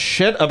 gives a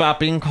shit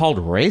about being called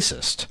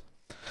racist?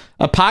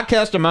 A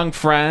podcast among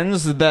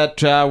friends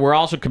that were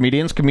also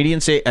comedians.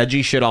 Comedians say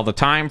edgy shit all the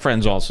time.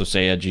 Friends also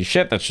say edgy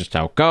shit. That's just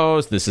how it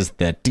goes. This is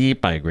that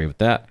deep. I agree with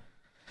that.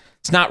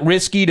 It's not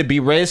risky to be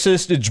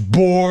racist. It's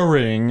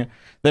boring.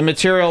 The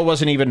material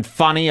wasn't even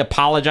funny.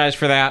 Apologize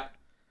for that.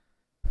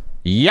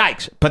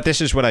 Yikes. But this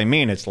is what I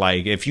mean. It's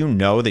like, if you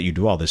know that you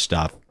do all this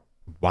stuff,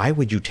 why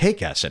would you take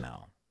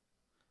SNL?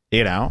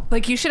 You know?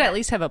 Like, you should at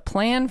least have a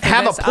plan for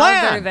this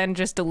other than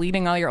just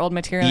deleting all your old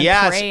material.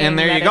 Yes, and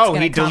there you go.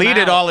 He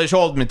deleted all his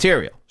old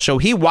material. So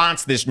he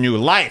wants this new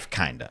life,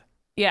 kind of.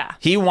 Yeah.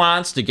 He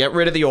wants to get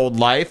rid of the old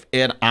life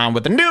and on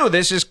with the new.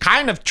 This is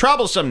kind of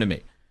troublesome to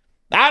me.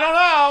 I don't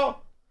know.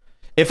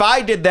 If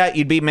I did that,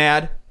 you'd be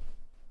mad.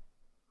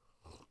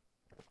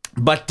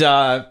 But,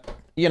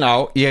 you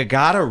know, you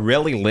gotta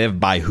really live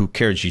by who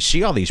cares. You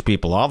see all these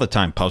people all the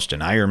time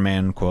posting Iron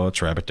Man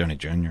quotes, Robert Downey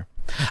Jr.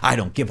 I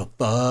don't give a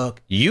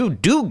fuck. You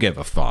do give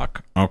a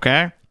fuck,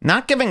 okay?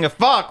 Not giving a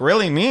fuck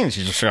really means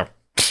you just go,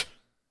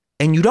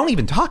 and you don't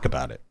even talk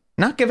about it.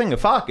 Not giving a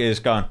fuck is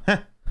going,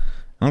 I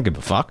don't give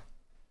a fuck.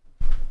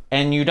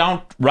 And you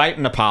don't write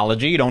an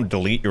apology. You don't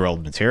delete your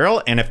old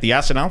material. And if the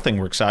SNL thing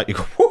works out, you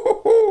go,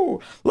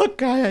 woo-hoo-hoo,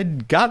 look, I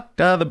got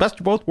the best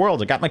of both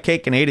worlds. I got my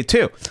cake and ate it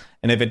too.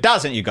 And if it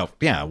doesn't, you go,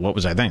 yeah, what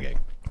was I thinking?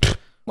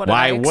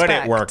 Why would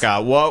it work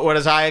out? What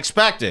was I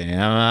expecting?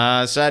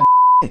 I said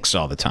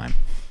all the time.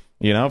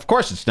 You know, of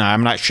course it's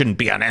not. Shouldn't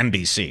be on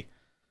NBC.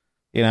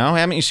 You know,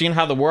 haven't you seen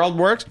how the world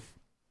works?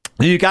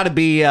 You got to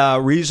be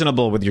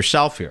reasonable with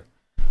yourself here,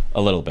 a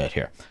little bit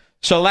here.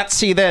 So let's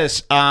see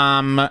this.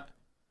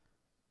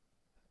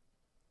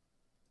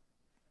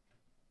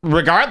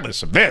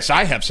 Regardless of this,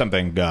 I have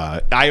something.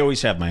 I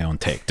always have my own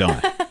take, don't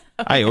I?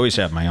 I always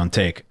have my own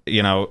take.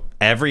 You know,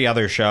 every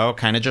other show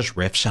kind of just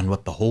riffs on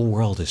what the whole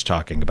world is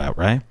talking about,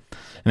 right?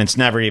 And it's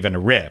never even a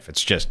riff.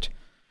 It's just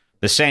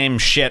the same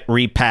shit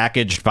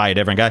repackaged by a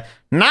different guy.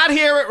 Not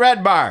here at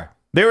Redbar.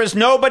 There is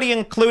nobody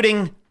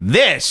including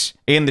this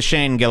in the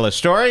Shane Gillis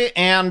story,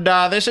 and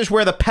this is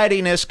where the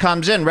pettiness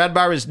comes in.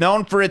 Redbar is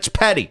known for its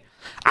petty.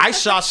 I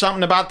saw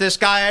something about this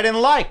guy I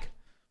didn't like.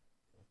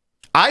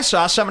 I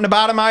saw something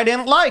about him I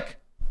didn't like.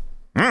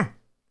 And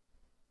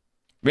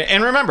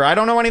remember, I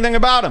don't know anything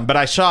about him, but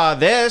I saw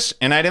this,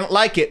 and I didn't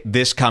like it.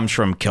 This comes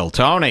from Kill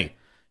Tony.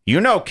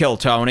 You know Kill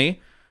Tony,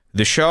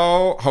 the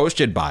show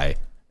hosted by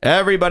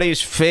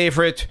everybody's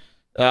favorite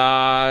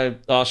Australian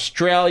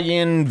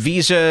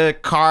Visa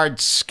card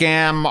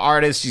scam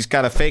artist. He's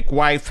got a fake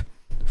wife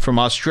from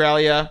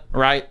Australia,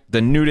 right?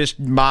 The nudist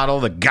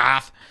model, the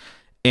goth.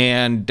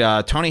 And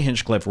Tony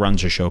Hinchcliffe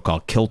runs a show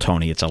called Kill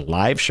Tony. It's a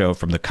live show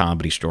from the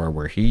Comedy Store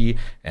where he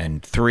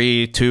and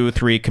three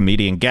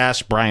comedian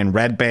guests, Brian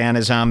Redban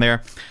is on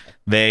there.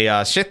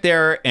 They sit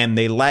there and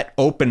they let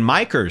open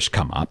micers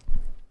come up.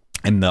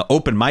 And the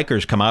open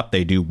micers come up,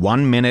 they do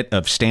 1 minute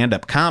of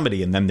stand-up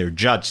comedy, and then they're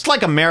judged. It's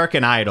like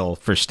American Idol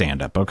for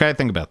stand-up, okay?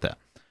 Think about that.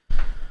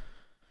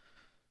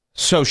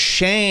 So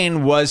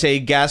Shane was a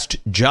guest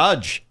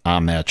judge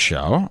on that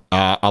show,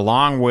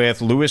 along with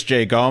Louis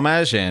J.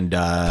 Gomez and,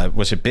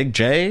 was it Big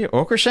J.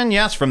 Okerson?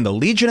 Yes, from the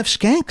Legion of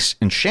Skanks.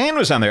 And Shane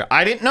was on there.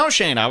 I didn't know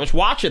Shane. I was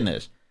watching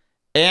this.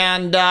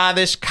 And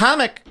this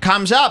comic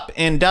comes up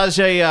and does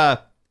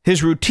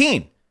his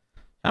routine.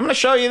 I'm going to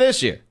show you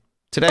this here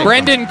today.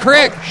 Brendan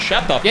Crick.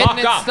 Shut the fuck up. Getting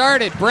it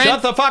started.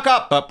 Shut the fuck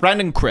up.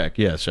 Brendan Crick.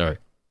 Yeah, sorry.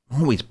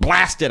 Always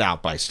blasted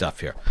out by stuff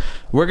here.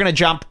 We're going to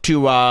jump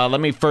to,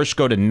 let me first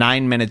go to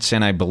 9 minutes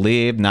in, I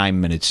believe. 9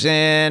 minutes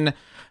in.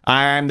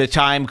 I'm the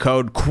time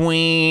code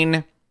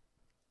queen.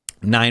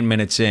 9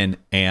 minutes in,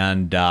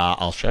 and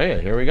I'll show you.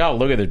 Here we go.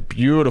 Look at the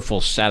beautiful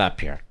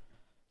setup here.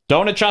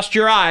 Don't adjust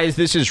your eyes.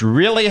 This is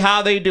really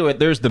how they do it.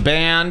 There's the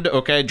band,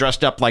 okay,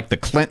 dressed up like the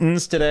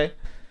Clintons today.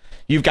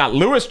 You've got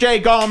Louis J.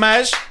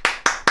 Gomez.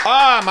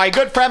 Ah, my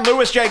good friend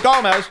Louis J.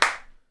 Gomez.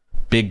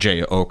 Big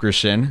J.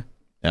 Okerson.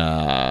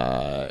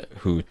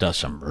 Who does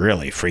some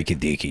really freaky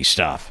deaky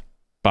stuff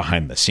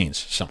behind the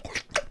scenes.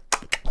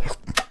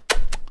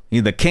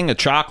 He's the king of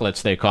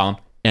chocolates, they call him.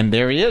 And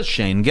there he is,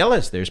 Shane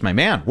Gillis. There's my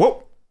man.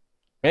 Whoa.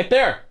 Right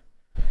there.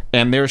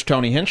 And there's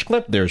Tony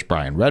Hinchcliffe. There's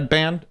Brian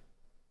Redband.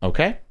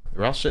 Okay.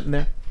 They're all sitting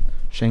there.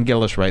 Shane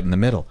Gillis right in the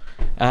middle.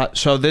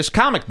 So this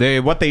comic,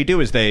 what they do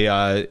is they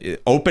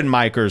open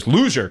micers,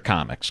 loser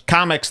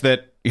comics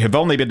that have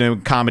only been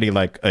doing comedy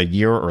like a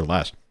year or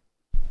less.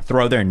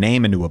 Throw their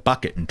name into a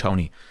bucket, and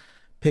Tony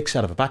picks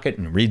out of a bucket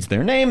and reads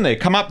their name. They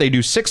come up, they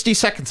do 60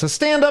 seconds of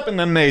stand-up, and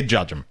then they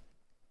judge them.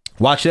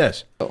 Watch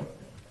this. All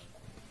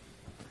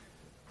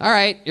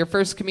right, your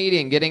first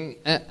comedian getting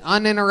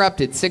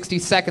uninterrupted 60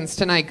 seconds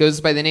tonight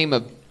goes by the name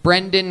of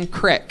Brendan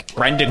Crick.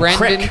 Brendan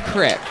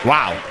Crick.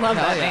 Wow. Love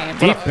that name.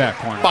 Deep back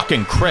corner.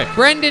 Fucking Crick.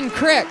 Brendan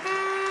Crick.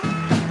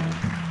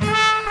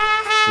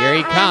 Here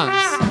he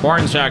comes.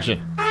 Porn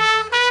section.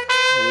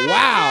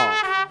 Wow.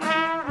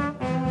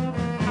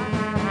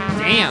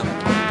 Damn.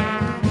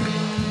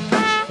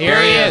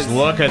 Here he is.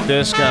 Look at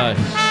this guy.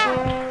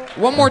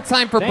 One more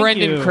time for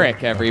Brendan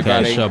Crick,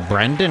 everybody. Okay, so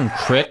Brendan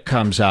Crick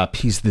comes up.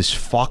 He's this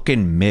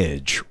fucking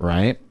midge,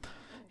 right?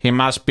 He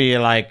must be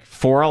like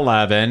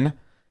 4'11".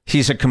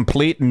 He's a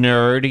complete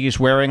nerd. He's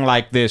wearing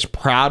like this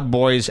Proud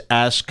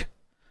Boys-esque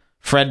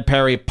Fred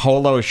Perry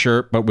polo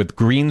shirt, but with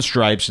green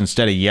stripes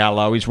instead of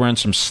yellow. He's wearing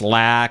some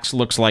slacks.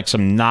 Looks like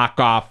some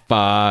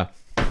knockoff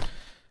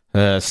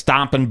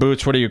stomping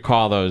boots. What do you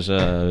call those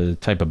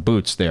type of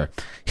boots there?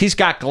 He's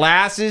got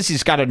glasses.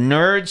 He's got a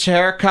nerd's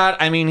haircut.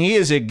 I mean, he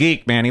is a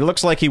geek, man. He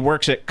looks like he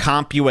works at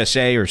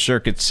CompUSA or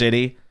Circuit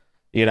City,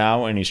 you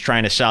know, and he's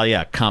trying to sell you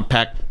a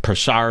Compact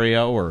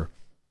Presario or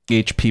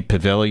HP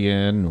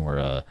Pavilion or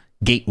a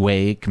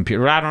Gateway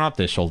computer. I don't know if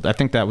they sold. I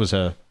think that was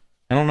a.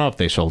 I don't know if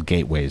they sold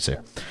Gateways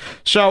there.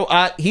 So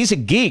he's a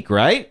geek,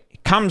 right? He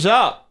comes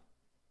up,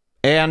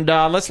 and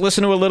let's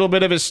listen to a little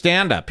bit of his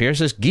stand-up. Here's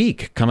this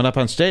geek coming up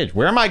on stage.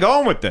 Where am I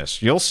going with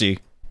this? You'll see.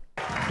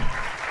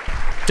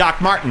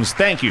 Doc Martens,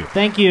 thank you.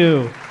 Thank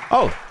you.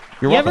 Oh,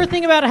 you're welcome. You ever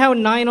think about how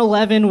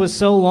 9/11 was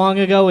so long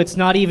ago? It's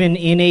not even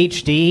in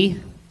HD.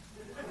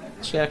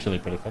 It's actually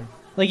pretty fun.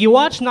 Like you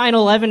watch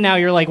 9/11 now,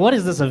 you're like, what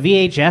is this? A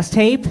VHS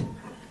tape?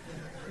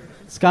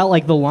 It's got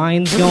like the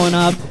lines going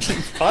up.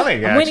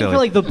 Funny, I'm waiting for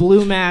like the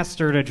Blue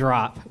Master to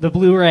drop, the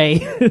Blu-ray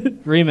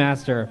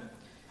remaster.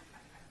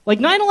 Like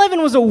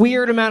 9/11 was a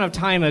weird amount of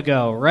time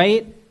ago,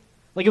 right?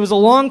 Like it was a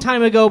long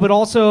time ago, but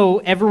also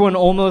everyone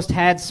almost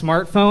had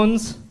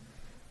smartphones.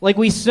 Like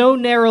we so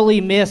narrowly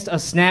missed a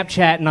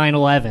Snapchat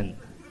 9/11.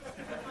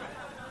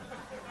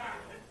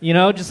 You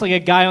know, just like a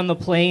guy on the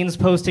plains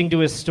posting to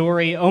his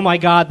story, oh my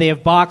God, they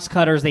have box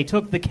cutters, they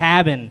took the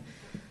cabin.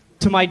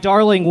 To my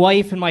darling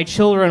wife and my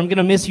children, I'm going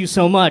to miss you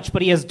so much.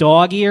 But he has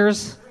dog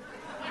ears.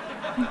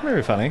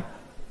 Very funny.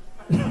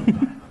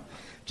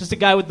 Just a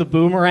guy with the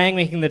boomerang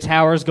making the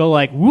towers go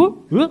like,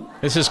 whoop, whoop.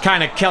 This is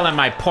kind of killing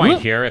my point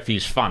here if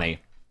he's funny.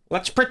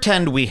 Let's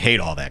pretend we hate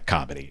all that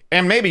comedy.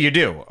 And maybe you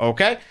do,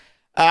 okay?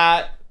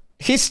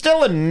 He's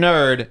still a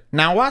nerd.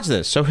 Now watch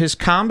this. So his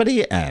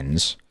comedy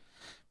ends.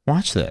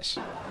 Watch this.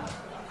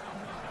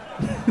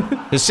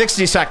 His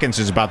 60 seconds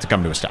is about to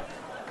come to a stop.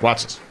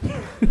 Watch this.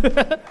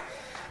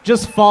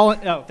 Just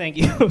falling. Oh, thank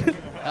you.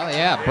 Hell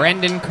yeah,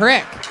 Brendan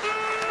Crick.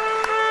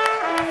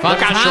 Fun Look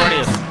how short he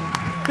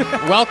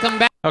is. Welcome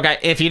back. Okay,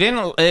 if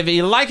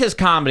you like his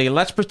comedy,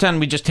 let's pretend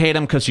we just hate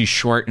him because he's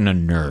short and a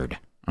nerd.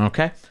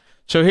 Okay?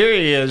 So here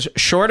he is,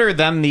 shorter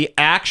than the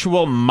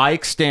actual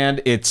mic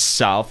stand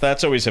itself.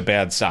 That's always a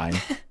bad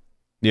sign.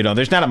 You know,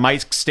 there's not a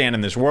mic stand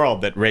in this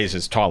world that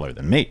raises taller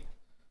than me.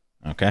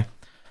 Okay?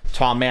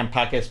 Tall man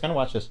podcast. Gonna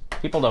watch this.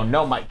 People don't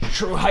know my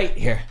true height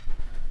here.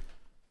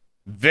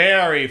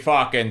 Very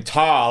fucking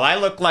tall. I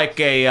look like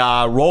a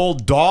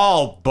Roald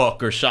Dahl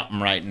book or something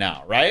right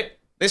now, right?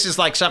 This is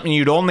like something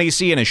you'd only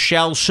see in a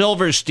Shel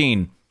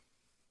Silverstein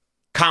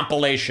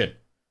compilation.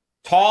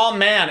 Tall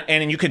man.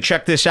 And you can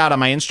check this out on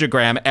my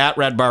Instagram, at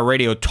Redbar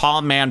Radio,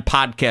 Tall Man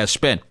Podcast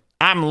Spin.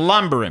 I'm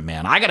lumbering,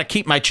 man. I got to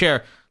keep my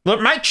chair.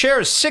 Look, my chair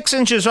is 6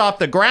 inches off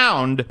the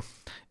ground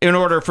in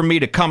order for me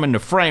to come into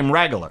frame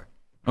regular.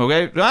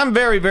 Okay? I'm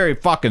very, very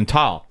fucking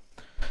tall.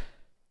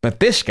 But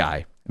this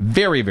guy,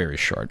 very, very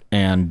short.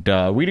 And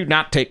we do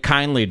not take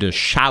kindly to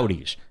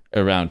shouties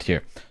around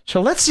here.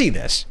 So let's see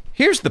this.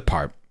 Here's the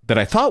part that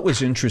I thought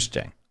was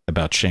interesting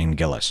about Shane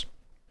Gillis.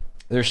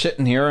 They're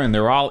sitting here and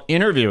they're all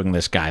interviewing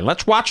this guy.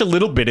 Let's watch a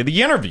little bit of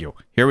the interview.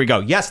 Here we go.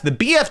 Yes, the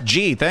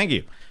BFG. Thank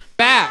you.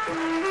 Back.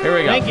 Here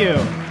we go. Thank you.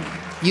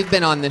 You've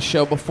been on this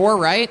show before,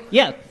 right?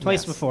 Yeah,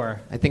 twice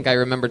before. I think I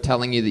remember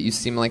telling you that you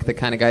seem like the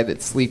kind of guy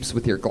that sleeps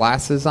with your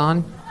glasses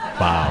on.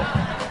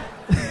 Wow.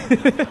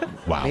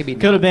 Wow. Maybe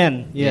Could have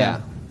been.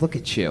 Yeah. Look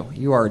at you.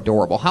 You are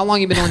adorable. How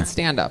long have you been doing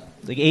stand-up?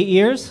 Like 8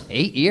 years?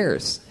 8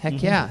 years.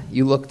 Heck yeah.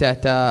 You looked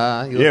at...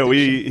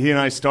 He and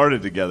I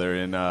started together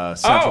in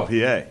Central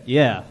PA.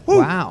 Yeah.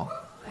 Wow.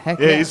 Heck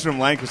Yeah, yeah. he's from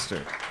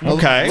Lancaster.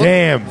 Okay.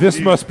 Damn, this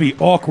must be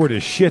awkward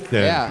as shit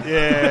then. Yeah.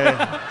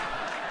 Yeah.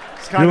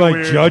 You're like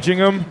weird. judging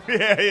him?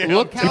 Yeah.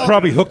 Look He how...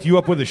 probably hooked you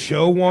up with a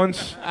show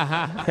once?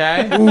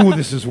 Okay. Ooh,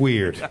 this is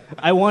weird.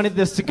 I wanted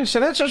this to... So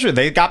that's true.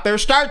 They got their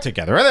start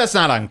together. That's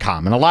not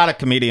uncommon. A lot of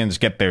comedians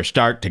get their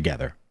start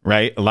together,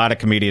 right? A lot of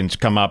comedians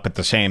come up at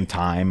the same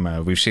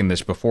time. We've seen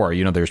this before.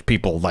 You know, there's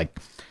people like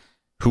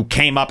who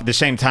came up at the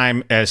same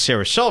time as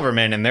Sarah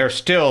Silverman, and they're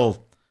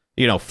still,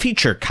 you know,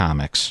 feature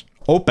comics,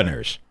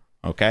 openers,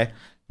 okay?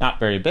 Not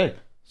very big.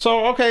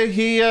 So, okay,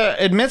 he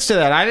admits to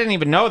that. I didn't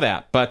even know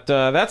that, but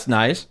that's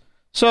nice.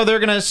 So they're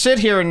going to sit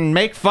here and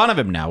make fun of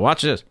him now.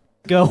 Watch this.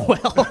 Go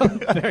well. I'm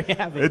very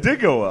happy. It did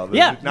go well.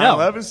 Yeah,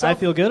 9/11 stuff? I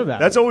feel good about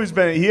That's it. always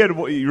been. He had.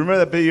 You remember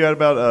that bit you had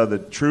about the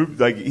troop?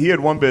 Like he had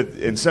one bit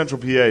in Central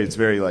PA. It's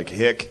very like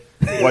hick,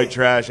 white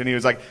trash, and he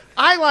was like,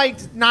 "I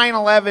liked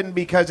 9/11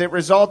 because it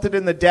resulted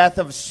in the death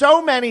of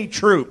so many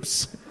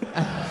troops."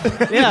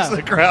 Yeah.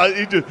 The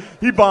crowd.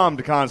 He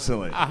bombed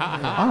constantly.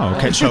 Oh,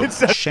 okay. So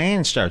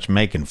Shane starts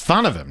making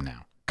fun of him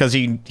now because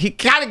he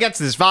kind of gets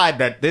this vibe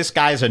that this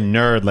guy's a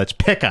nerd. Let's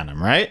pick on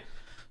him, right?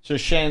 So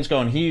Shane's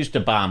going, he used to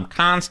bomb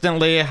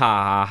constantly, ha,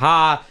 ha,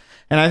 ha.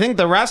 And I think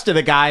the rest of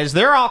the guys,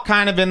 they're all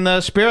kind of in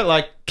the spirit,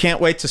 like,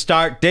 can't wait to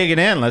start digging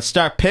in. Let's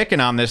start picking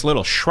on this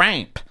little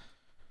shrimp.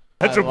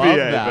 Central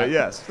PA, but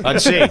yes.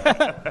 Let's see.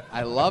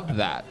 I loved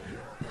that.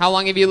 How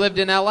long have you lived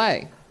in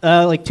L.A.?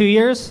 Like 2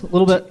 years, a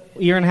little bit,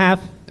 year and a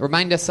half.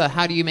 Remind us,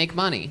 how do you make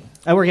money?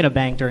 I work at a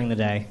bank during the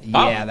day.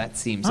 Yeah, that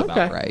seems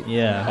about right.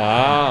 Yeah.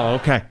 Oh,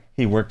 okay.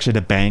 He works at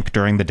a bank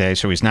during the day,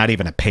 so he's not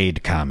even a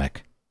paid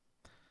comic.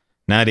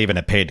 Not even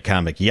a paid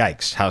comic.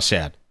 Yikes. How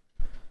sad.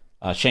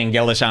 Shane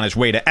Gillis on his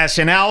way to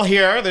SNL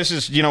here. This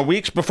is, you know,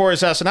 weeks before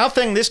his SNL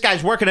thing. This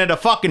guy's working at a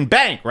fucking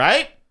bank,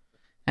 right?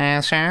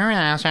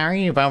 Sir,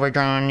 you've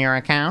overdrawn your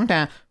account.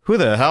 Who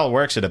the hell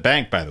works at a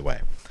bank, by the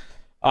way?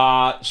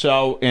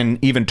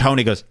 And even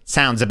Tony goes,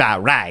 sounds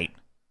about right.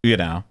 You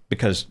know,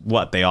 because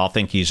what? They all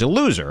think he's a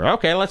loser.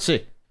 Okay, let's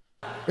see.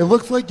 It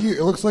looks like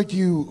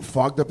you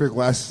fogged up your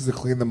glasses to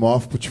clean them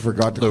off, but you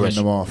forgot to clean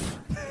them off.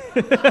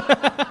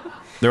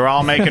 They're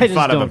all making I just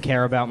fun of him. don't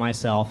care about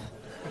myself.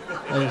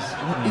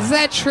 Is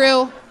that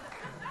true?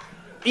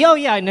 Oh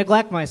yeah, I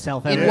neglect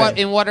myself. In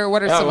what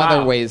are some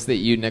other ways that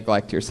you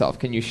neglect yourself?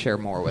 Can you share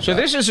more with us? So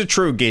this is a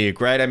true geek,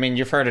 right? I mean,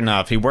 you've heard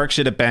enough. He works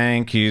at a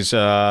bank. He's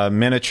a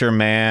miniature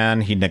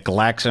man. He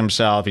neglects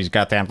himself. He's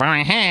got that,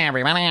 hey,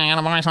 everybody, I got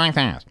a voice like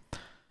this.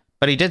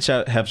 But he did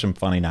have some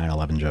funny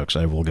 9/11 jokes.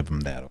 I will give him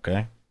that,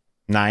 okay?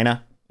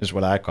 Nina is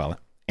what I call it.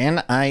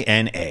 Nina.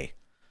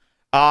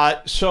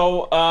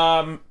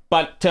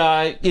 But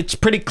it's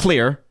pretty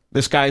clear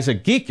this guy's a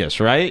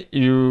geekus, right?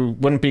 You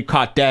wouldn't be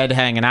caught dead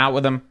hanging out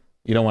with him.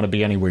 You don't want to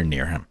be anywhere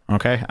near him,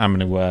 okay? I'm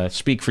going to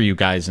speak for you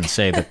guys and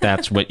say that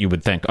that's what you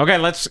would think. Okay,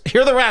 let's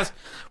hear the rest.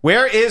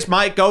 Where is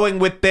Mike going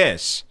with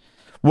this?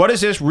 What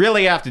does this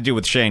really have to do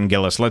with Shane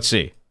Gillis? Let's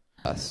see.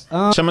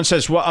 Someone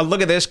says, well,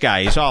 look at this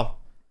guy. He's all...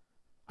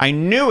 I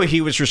knew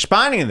he was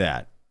responding to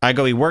that. I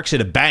go, he works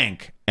at a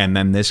bank. And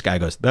then this guy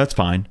goes, that's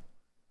fine.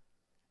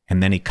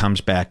 And then he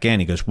comes back in.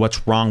 He goes,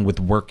 what's wrong with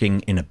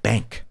working in a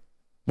bank?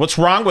 What's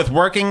wrong with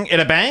working in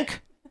a bank?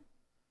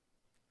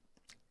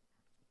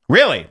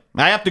 Really?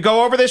 I have to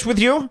go over this with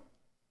you?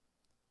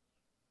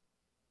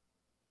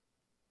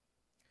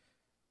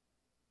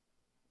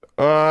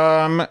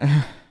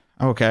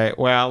 Okay,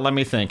 well, let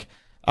me think.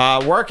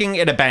 Working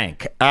at a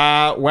bank.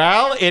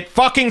 Well, it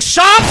fucking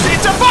sucks!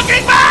 It's a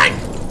fucking bank!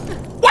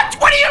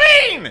 What do you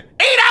mean? 8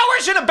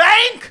 hours in a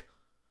bank?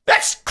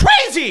 That's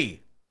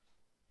crazy!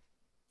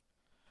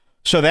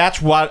 So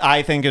that's what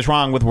I think is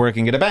wrong with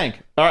working at a bank.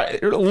 All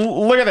right,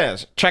 look at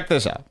this. Check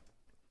this out.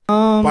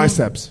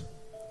 Biceps.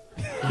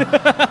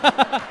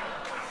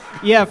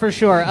 Yeah, for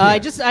sure. I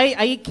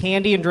eat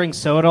candy and drink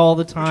soda all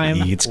the time.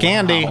 He eats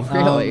candy.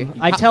 Really?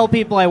 I tell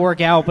people I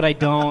work out, but I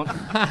don't.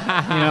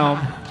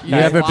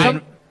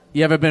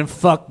 You ever been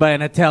fucked by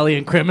an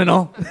Italian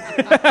criminal?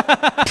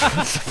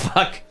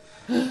 Fuck.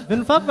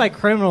 Been fucked by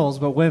criminals,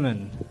 but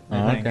women.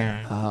 I think.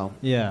 Okay. Oh.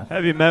 Yeah.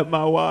 Have you met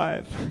my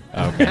wife?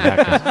 Okay.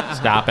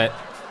 Stop it.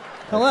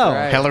 Hello.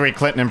 Right. Hillary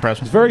Clinton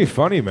impression. It's very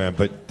funny, man,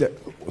 but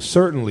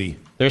certainly...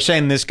 They're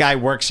saying this guy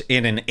works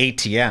in an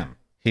ATM.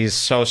 He's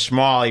so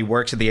small, he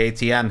works at the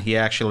ATM. He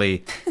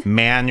actually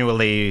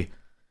manually,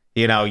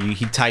 he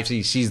types,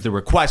 he sees the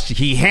request,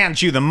 he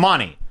hands you the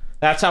money.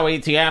 That's how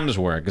ATMs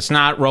work. It's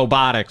not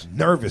robotics.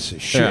 Nervous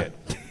as shit.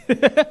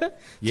 It's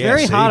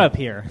very hot up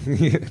here.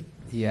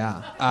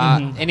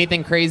 Yeah.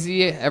 Anything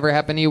crazy ever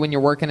happen to you when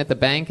you're working at the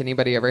bank?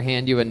 Anybody ever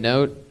hand you a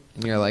note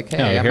and you're like,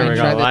 hey, here we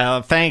go.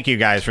 Well, thank you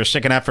guys for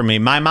sticking up for me.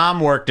 My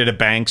mom worked at a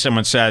bank.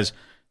 Someone says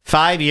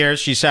 5 years.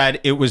 She said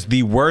it was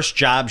the worst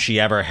job she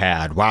ever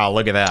had. Wow,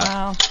 look at that.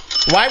 Wow.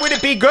 Why would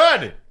it be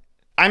good?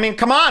 I mean,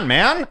 come on,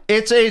 man.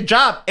 It's a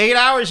job. 8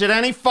 hours at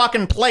any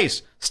fucking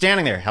place.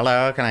 Standing there.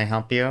 Hello, can I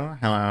help you?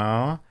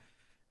 Hello?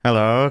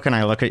 Hello, can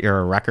I look at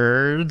your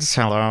records?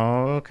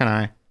 Hello, can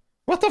I...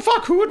 What the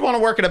fuck? Who would want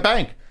to work at a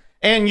bank?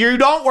 And you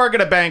don't work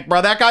at a bank,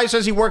 bro. That guy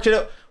says he worked at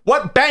a...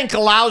 What bank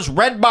allows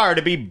Redbar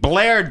to be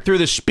blared through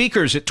the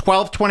speakers at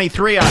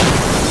 12:23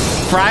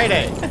 on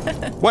Friday?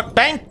 What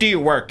bank do you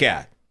work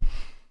at?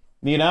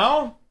 You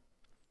know?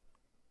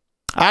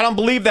 I don't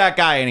believe that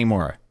guy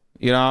anymore.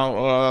 You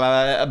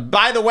know?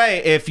 By the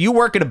way, if you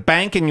work at a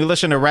bank and you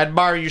listen to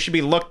Redbar, you should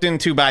be looked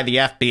into by the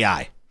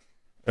FBI.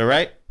 All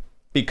right?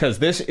 Because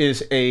this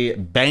is a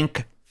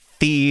bank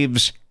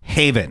thieves'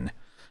 haven.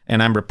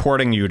 And I'm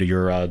reporting you to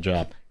your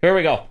job. Here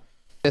we go.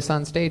 This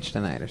on stage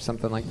tonight or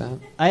something like that.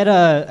 I had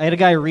a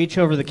guy reach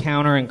over the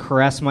counter and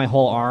caress my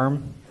whole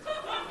arm.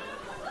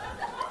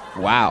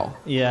 Wow.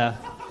 Yeah.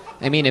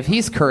 I mean, if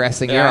he's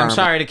caressing your I'm arm...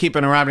 sorry to keep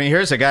interrupting.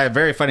 Here's a guy,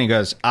 very funny,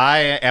 goes, I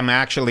am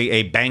actually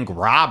a bank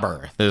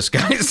robber, this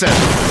guy said.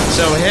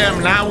 So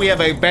now we have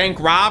a bank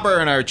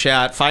robber in our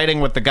chat fighting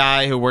with the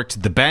guy who worked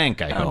at the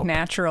bank, I hope.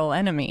 Natural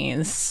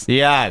enemies.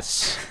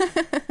 Yes.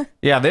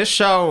 Yeah, this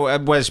show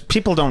was,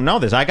 people don't know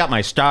this. I got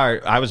my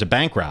start, I was a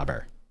bank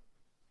robber.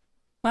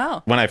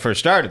 Wow. When I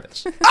first started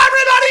this.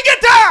 Everybody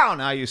get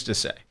down, I used to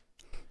say.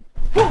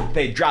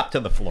 They dropped to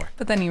the floor.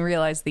 But then you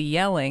realize the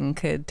yelling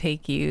could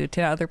take you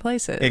to other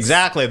places.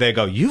 Exactly. They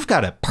go, you've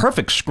got a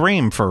perfect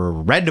scream for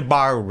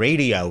Redbar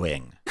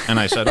radioing. And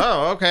I said,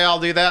 oh, okay, I'll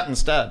do that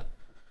instead.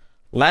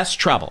 Less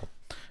trouble.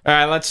 All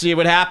right, let's see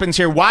what happens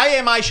here. Why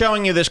am I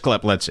showing you this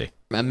clip? Let's see.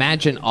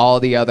 Imagine all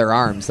the other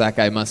arms that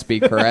guy must be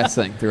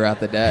caressing throughout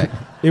the day.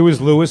 It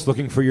was Lewis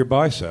looking for your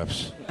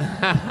biceps.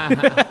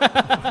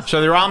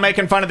 So they're all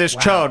making fun of this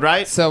chode,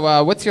 right?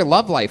 So what's your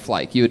love life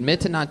like? You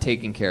admit to not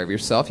taking care of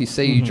yourself. You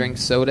say you drink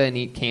soda and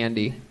eat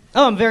candy.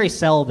 Oh, I'm very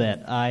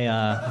celibate.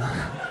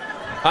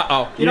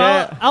 Uh-oh. You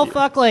know, I'll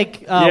fuck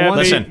like once.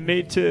 Listen.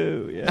 Me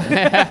too.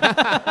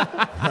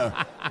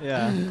 Yeah.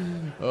 Yeah.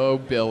 Oh,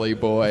 Billy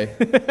boy.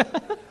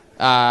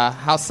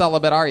 How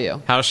celibate are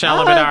you? How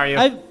celibate are you?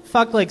 I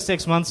fucked like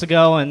 6 months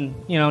ago, and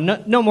you know,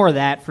 no more of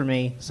that for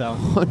me. So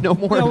no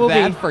more of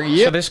that for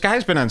you. So this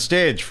guy's been on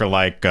stage for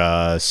like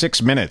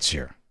 6 minutes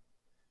here,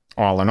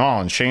 all in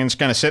all. And Shane's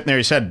kind of sitting there.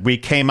 He said, we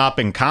came up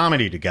in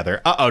comedy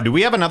together. Uh-oh, do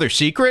we have another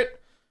secret?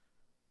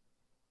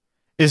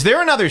 Is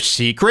there another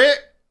secret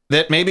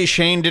that maybe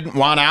Shane didn't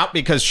want out?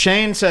 Because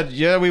Shane said,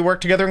 yeah, we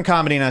worked together in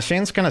comedy. Now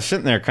Shane's kind of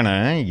sitting there kind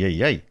of,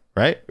 yay,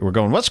 right? We're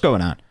going, what's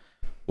going on?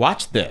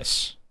 Watch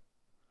this.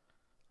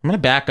 I'm going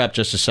to back up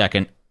just a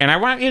second. And I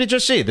want you to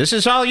just see. This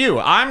is all you.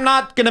 I'm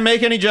not going to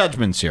make any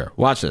judgments here.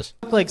 Watch this.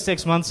 Like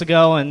 6 months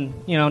ago, and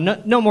you know,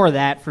 no more of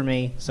that for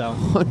me. So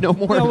no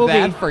more of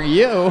that for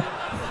you.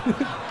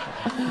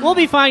 We'll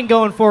be fine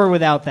going forward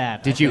without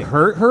that. Did you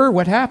hurt her?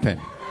 What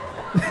happened?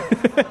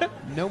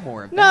 No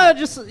more of that. No,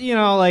 just you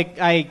know, like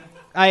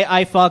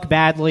I fuck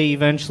badly.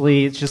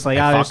 Eventually, it's just like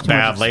fuck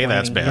badly.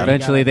 That's bad.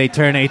 Eventually, they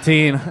turn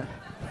 18.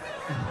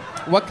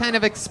 What kind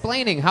of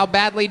explaining? How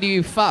badly do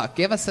you fuck?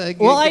 Give us a.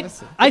 Well,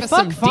 I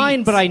fuck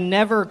fine, but I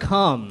never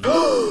come.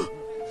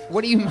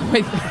 What do you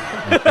mean?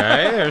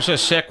 Okay, there's a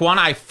sick one.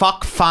 I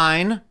fuck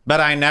fine, but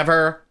I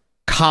never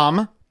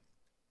come.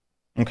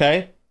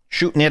 Okay,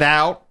 shooting it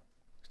out.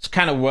 It's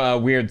kind of a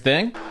weird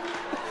thing.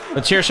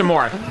 Let's hear some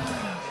more.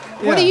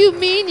 What do you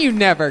mean you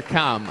never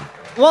come?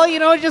 Well, you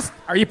know, just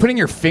Are you putting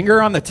your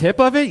finger on the tip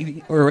of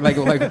it, or like?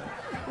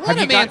 What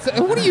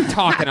are you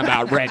talking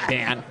about, Red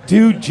Man?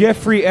 Dude,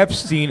 Jeffrey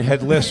Epstein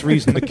had less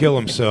reason to kill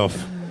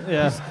himself.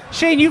 yeah.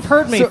 Shane, you've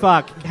heard me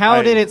fuck.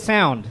 How did it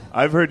sound?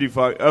 I've heard you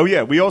fuck. Oh,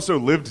 yeah. We also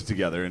lived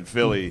together in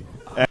Philly.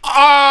 What?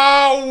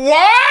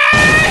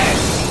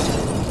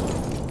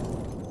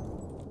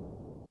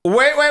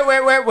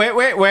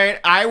 Wait.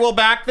 I will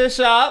back this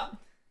up.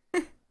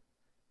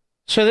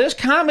 So this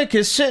comic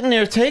is sitting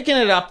there taking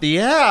it up the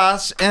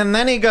ass, and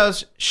then he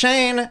goes,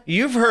 Shane,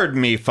 you've heard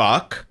me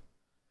fuck.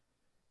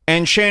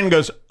 And Shane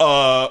goes,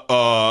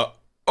 oh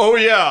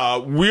yeah,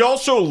 we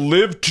also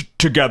lived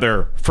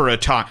together for a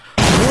time.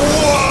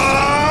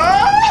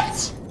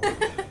 What?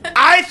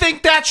 I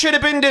think that should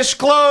have been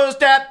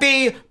disclosed at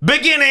the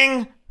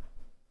beginning,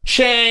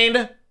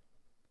 Shane.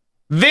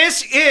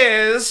 This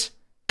is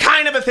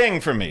kind of a thing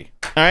for me.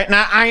 All right,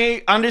 now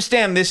I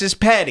understand this is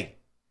petty.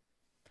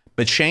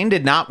 But Shane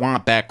did not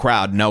want that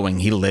crowd knowing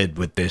he lived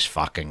with this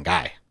fucking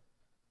guy.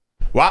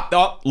 What?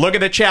 Oh, look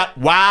at the chat.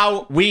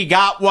 Wow, we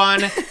got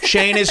one.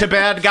 Shane is a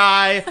bad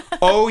guy.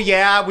 Oh,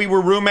 yeah, we were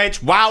roommates.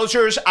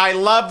 Wowzers, I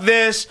love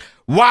this.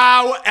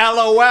 Wow,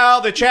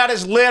 LOL. The chat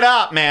is lit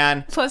up,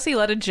 man. Plus, he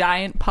let a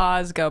giant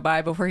pause go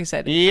by before he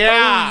said,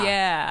 yeah. Oh,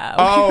 yeah.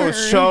 Oh,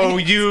 so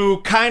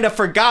you kind of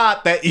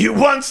forgot that you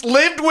once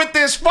lived with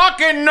this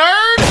fucking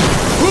nerd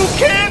who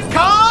can't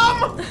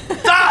come?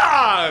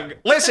 Dog!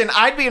 Listen,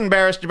 I'd be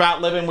embarrassed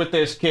about living with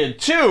this kid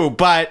too,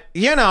 but,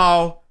 you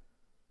know.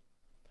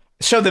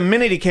 So the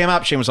minute he came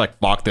up, Shane was like,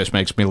 fuck, this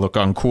makes me look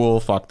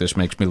uncool. Fuck, this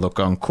makes me look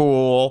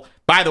uncool.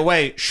 By the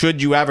way,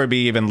 should you ever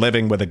be even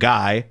living with a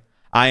guy,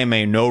 I am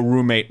a no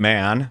roommate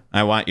man.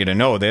 I want you to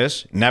know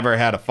this. Never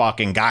had a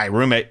fucking guy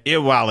roommate.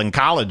 Well, in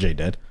college I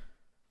did.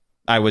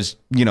 I was,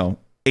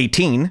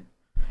 18.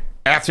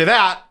 After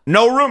that,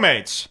 no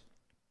roommates.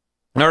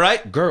 All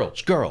right?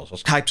 Girls.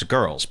 Those types of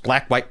girls.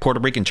 Black, white, Puerto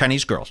Rican,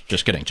 Chinese girls.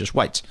 Just kidding. Just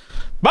whites.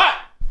 But,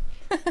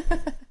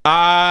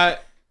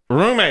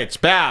 roommates,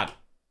 bad.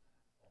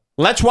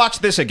 Let's watch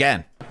this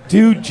again.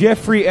 Dude,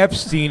 Jeffrey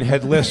Epstein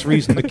had less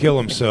reason to kill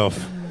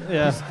himself.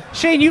 Yeah.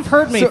 Shane, you've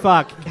heard me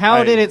fuck.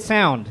 How did it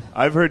sound?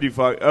 I've heard you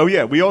fuck. Oh,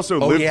 yeah. We also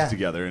lived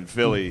together in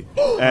Philly.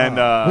 And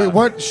wait,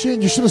 what?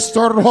 Shane, you should have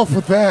started off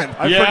with that.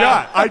 I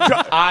forgot.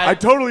 I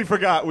totally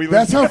forgot. We lived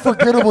That's how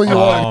forgettable you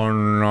are. Oh,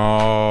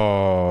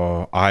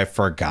 no. I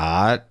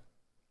forgot.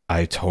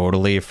 I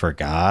totally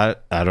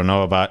forgot. I don't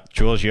know about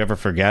Jules. You ever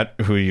forget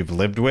who you've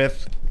lived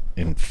with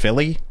in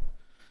Philly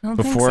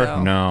before? Think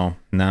so. No,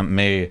 not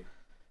me.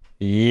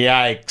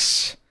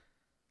 Yikes.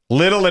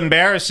 Little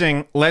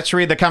embarrassing. Let's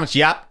read the comments.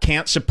 Yep,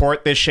 can't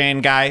support this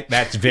Shane guy.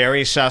 That's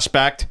very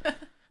suspect.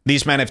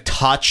 These men have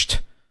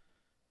touched.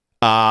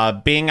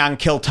 Being on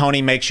Kill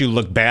Tony makes you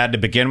look bad to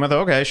begin with.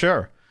 Okay,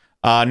 sure.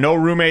 No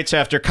roommates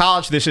after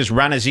college. This is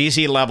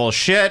Renazizi level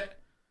shit.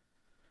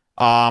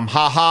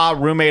 Haha,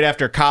 roommate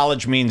after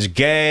college means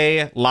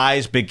gay.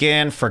 Lies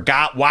begin.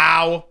 Forgot.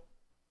 Wow.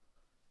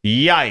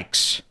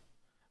 Yikes.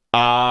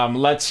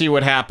 Let's see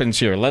what happens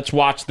here. Let's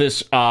watch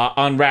this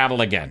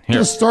unravel again. Here.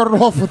 Just started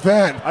off with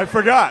that. I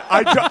forgot.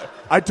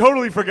 I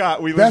totally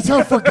forgot. That's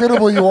how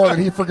forgettable you are that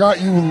he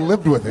forgot you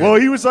lived with him. Well,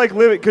 he was like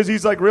living because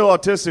he's like real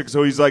autistic,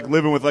 so he's like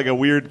living with like a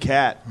weird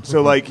cat.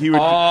 So like he would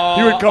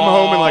come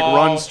home and like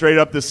run straight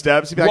up the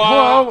steps. He'd be like,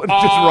 hello, and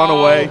just run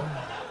away.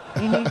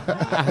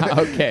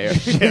 Okay.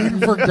 Shane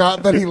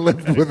forgot that he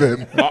lived with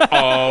him.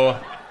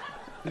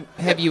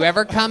 Have you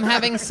ever come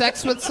having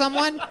sex with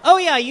someone? Oh,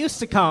 yeah, I used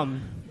to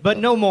come. But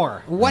no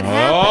more. What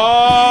happened?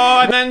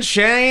 Oh, and then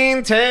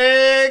Shane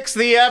takes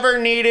the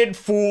ever-needed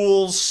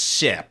fool's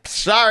sip.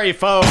 Sorry,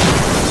 folks.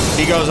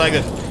 He goes like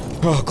this.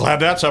 Oh, glad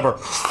that's over.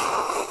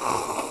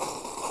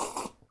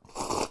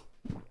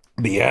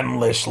 The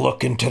endless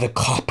look into the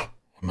cup.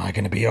 Am I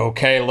going to be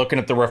okay? Looking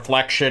at the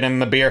reflection in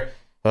the beer.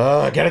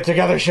 Get it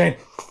together, Shane.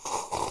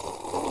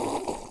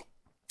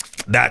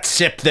 That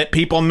sip that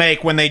people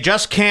make when they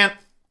just can't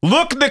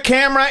look the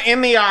camera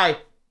in the eye.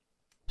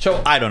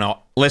 So, I don't know.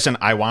 Listen,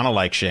 I want to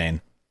like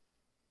Shane.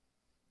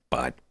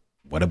 But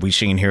what have we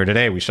seen here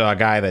today? We saw a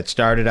guy that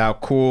started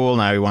out cool.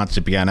 Now he wants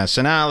to be on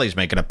SNL. He's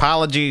making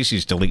apologies.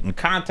 He's deleting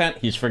content.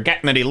 He's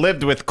forgetting that he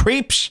lived with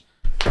creeps.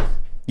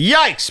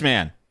 Yikes,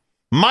 man.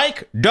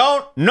 Mike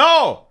don't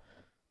know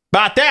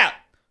about that.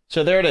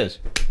 So there it is.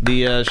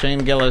 The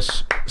Shane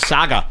Gillis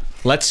saga.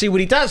 Let's see what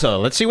he does, though.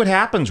 Let's see what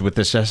happens with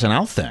this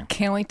SNL thing.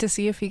 Can't wait to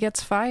see if he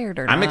gets fired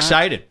or not. I'm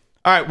excited.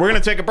 All right, we're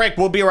going to take a break.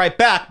 We'll be right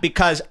back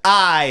because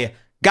I...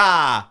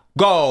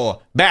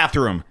 go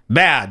bathroom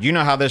bad. You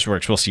know how this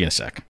works. We'll see you in a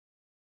sec.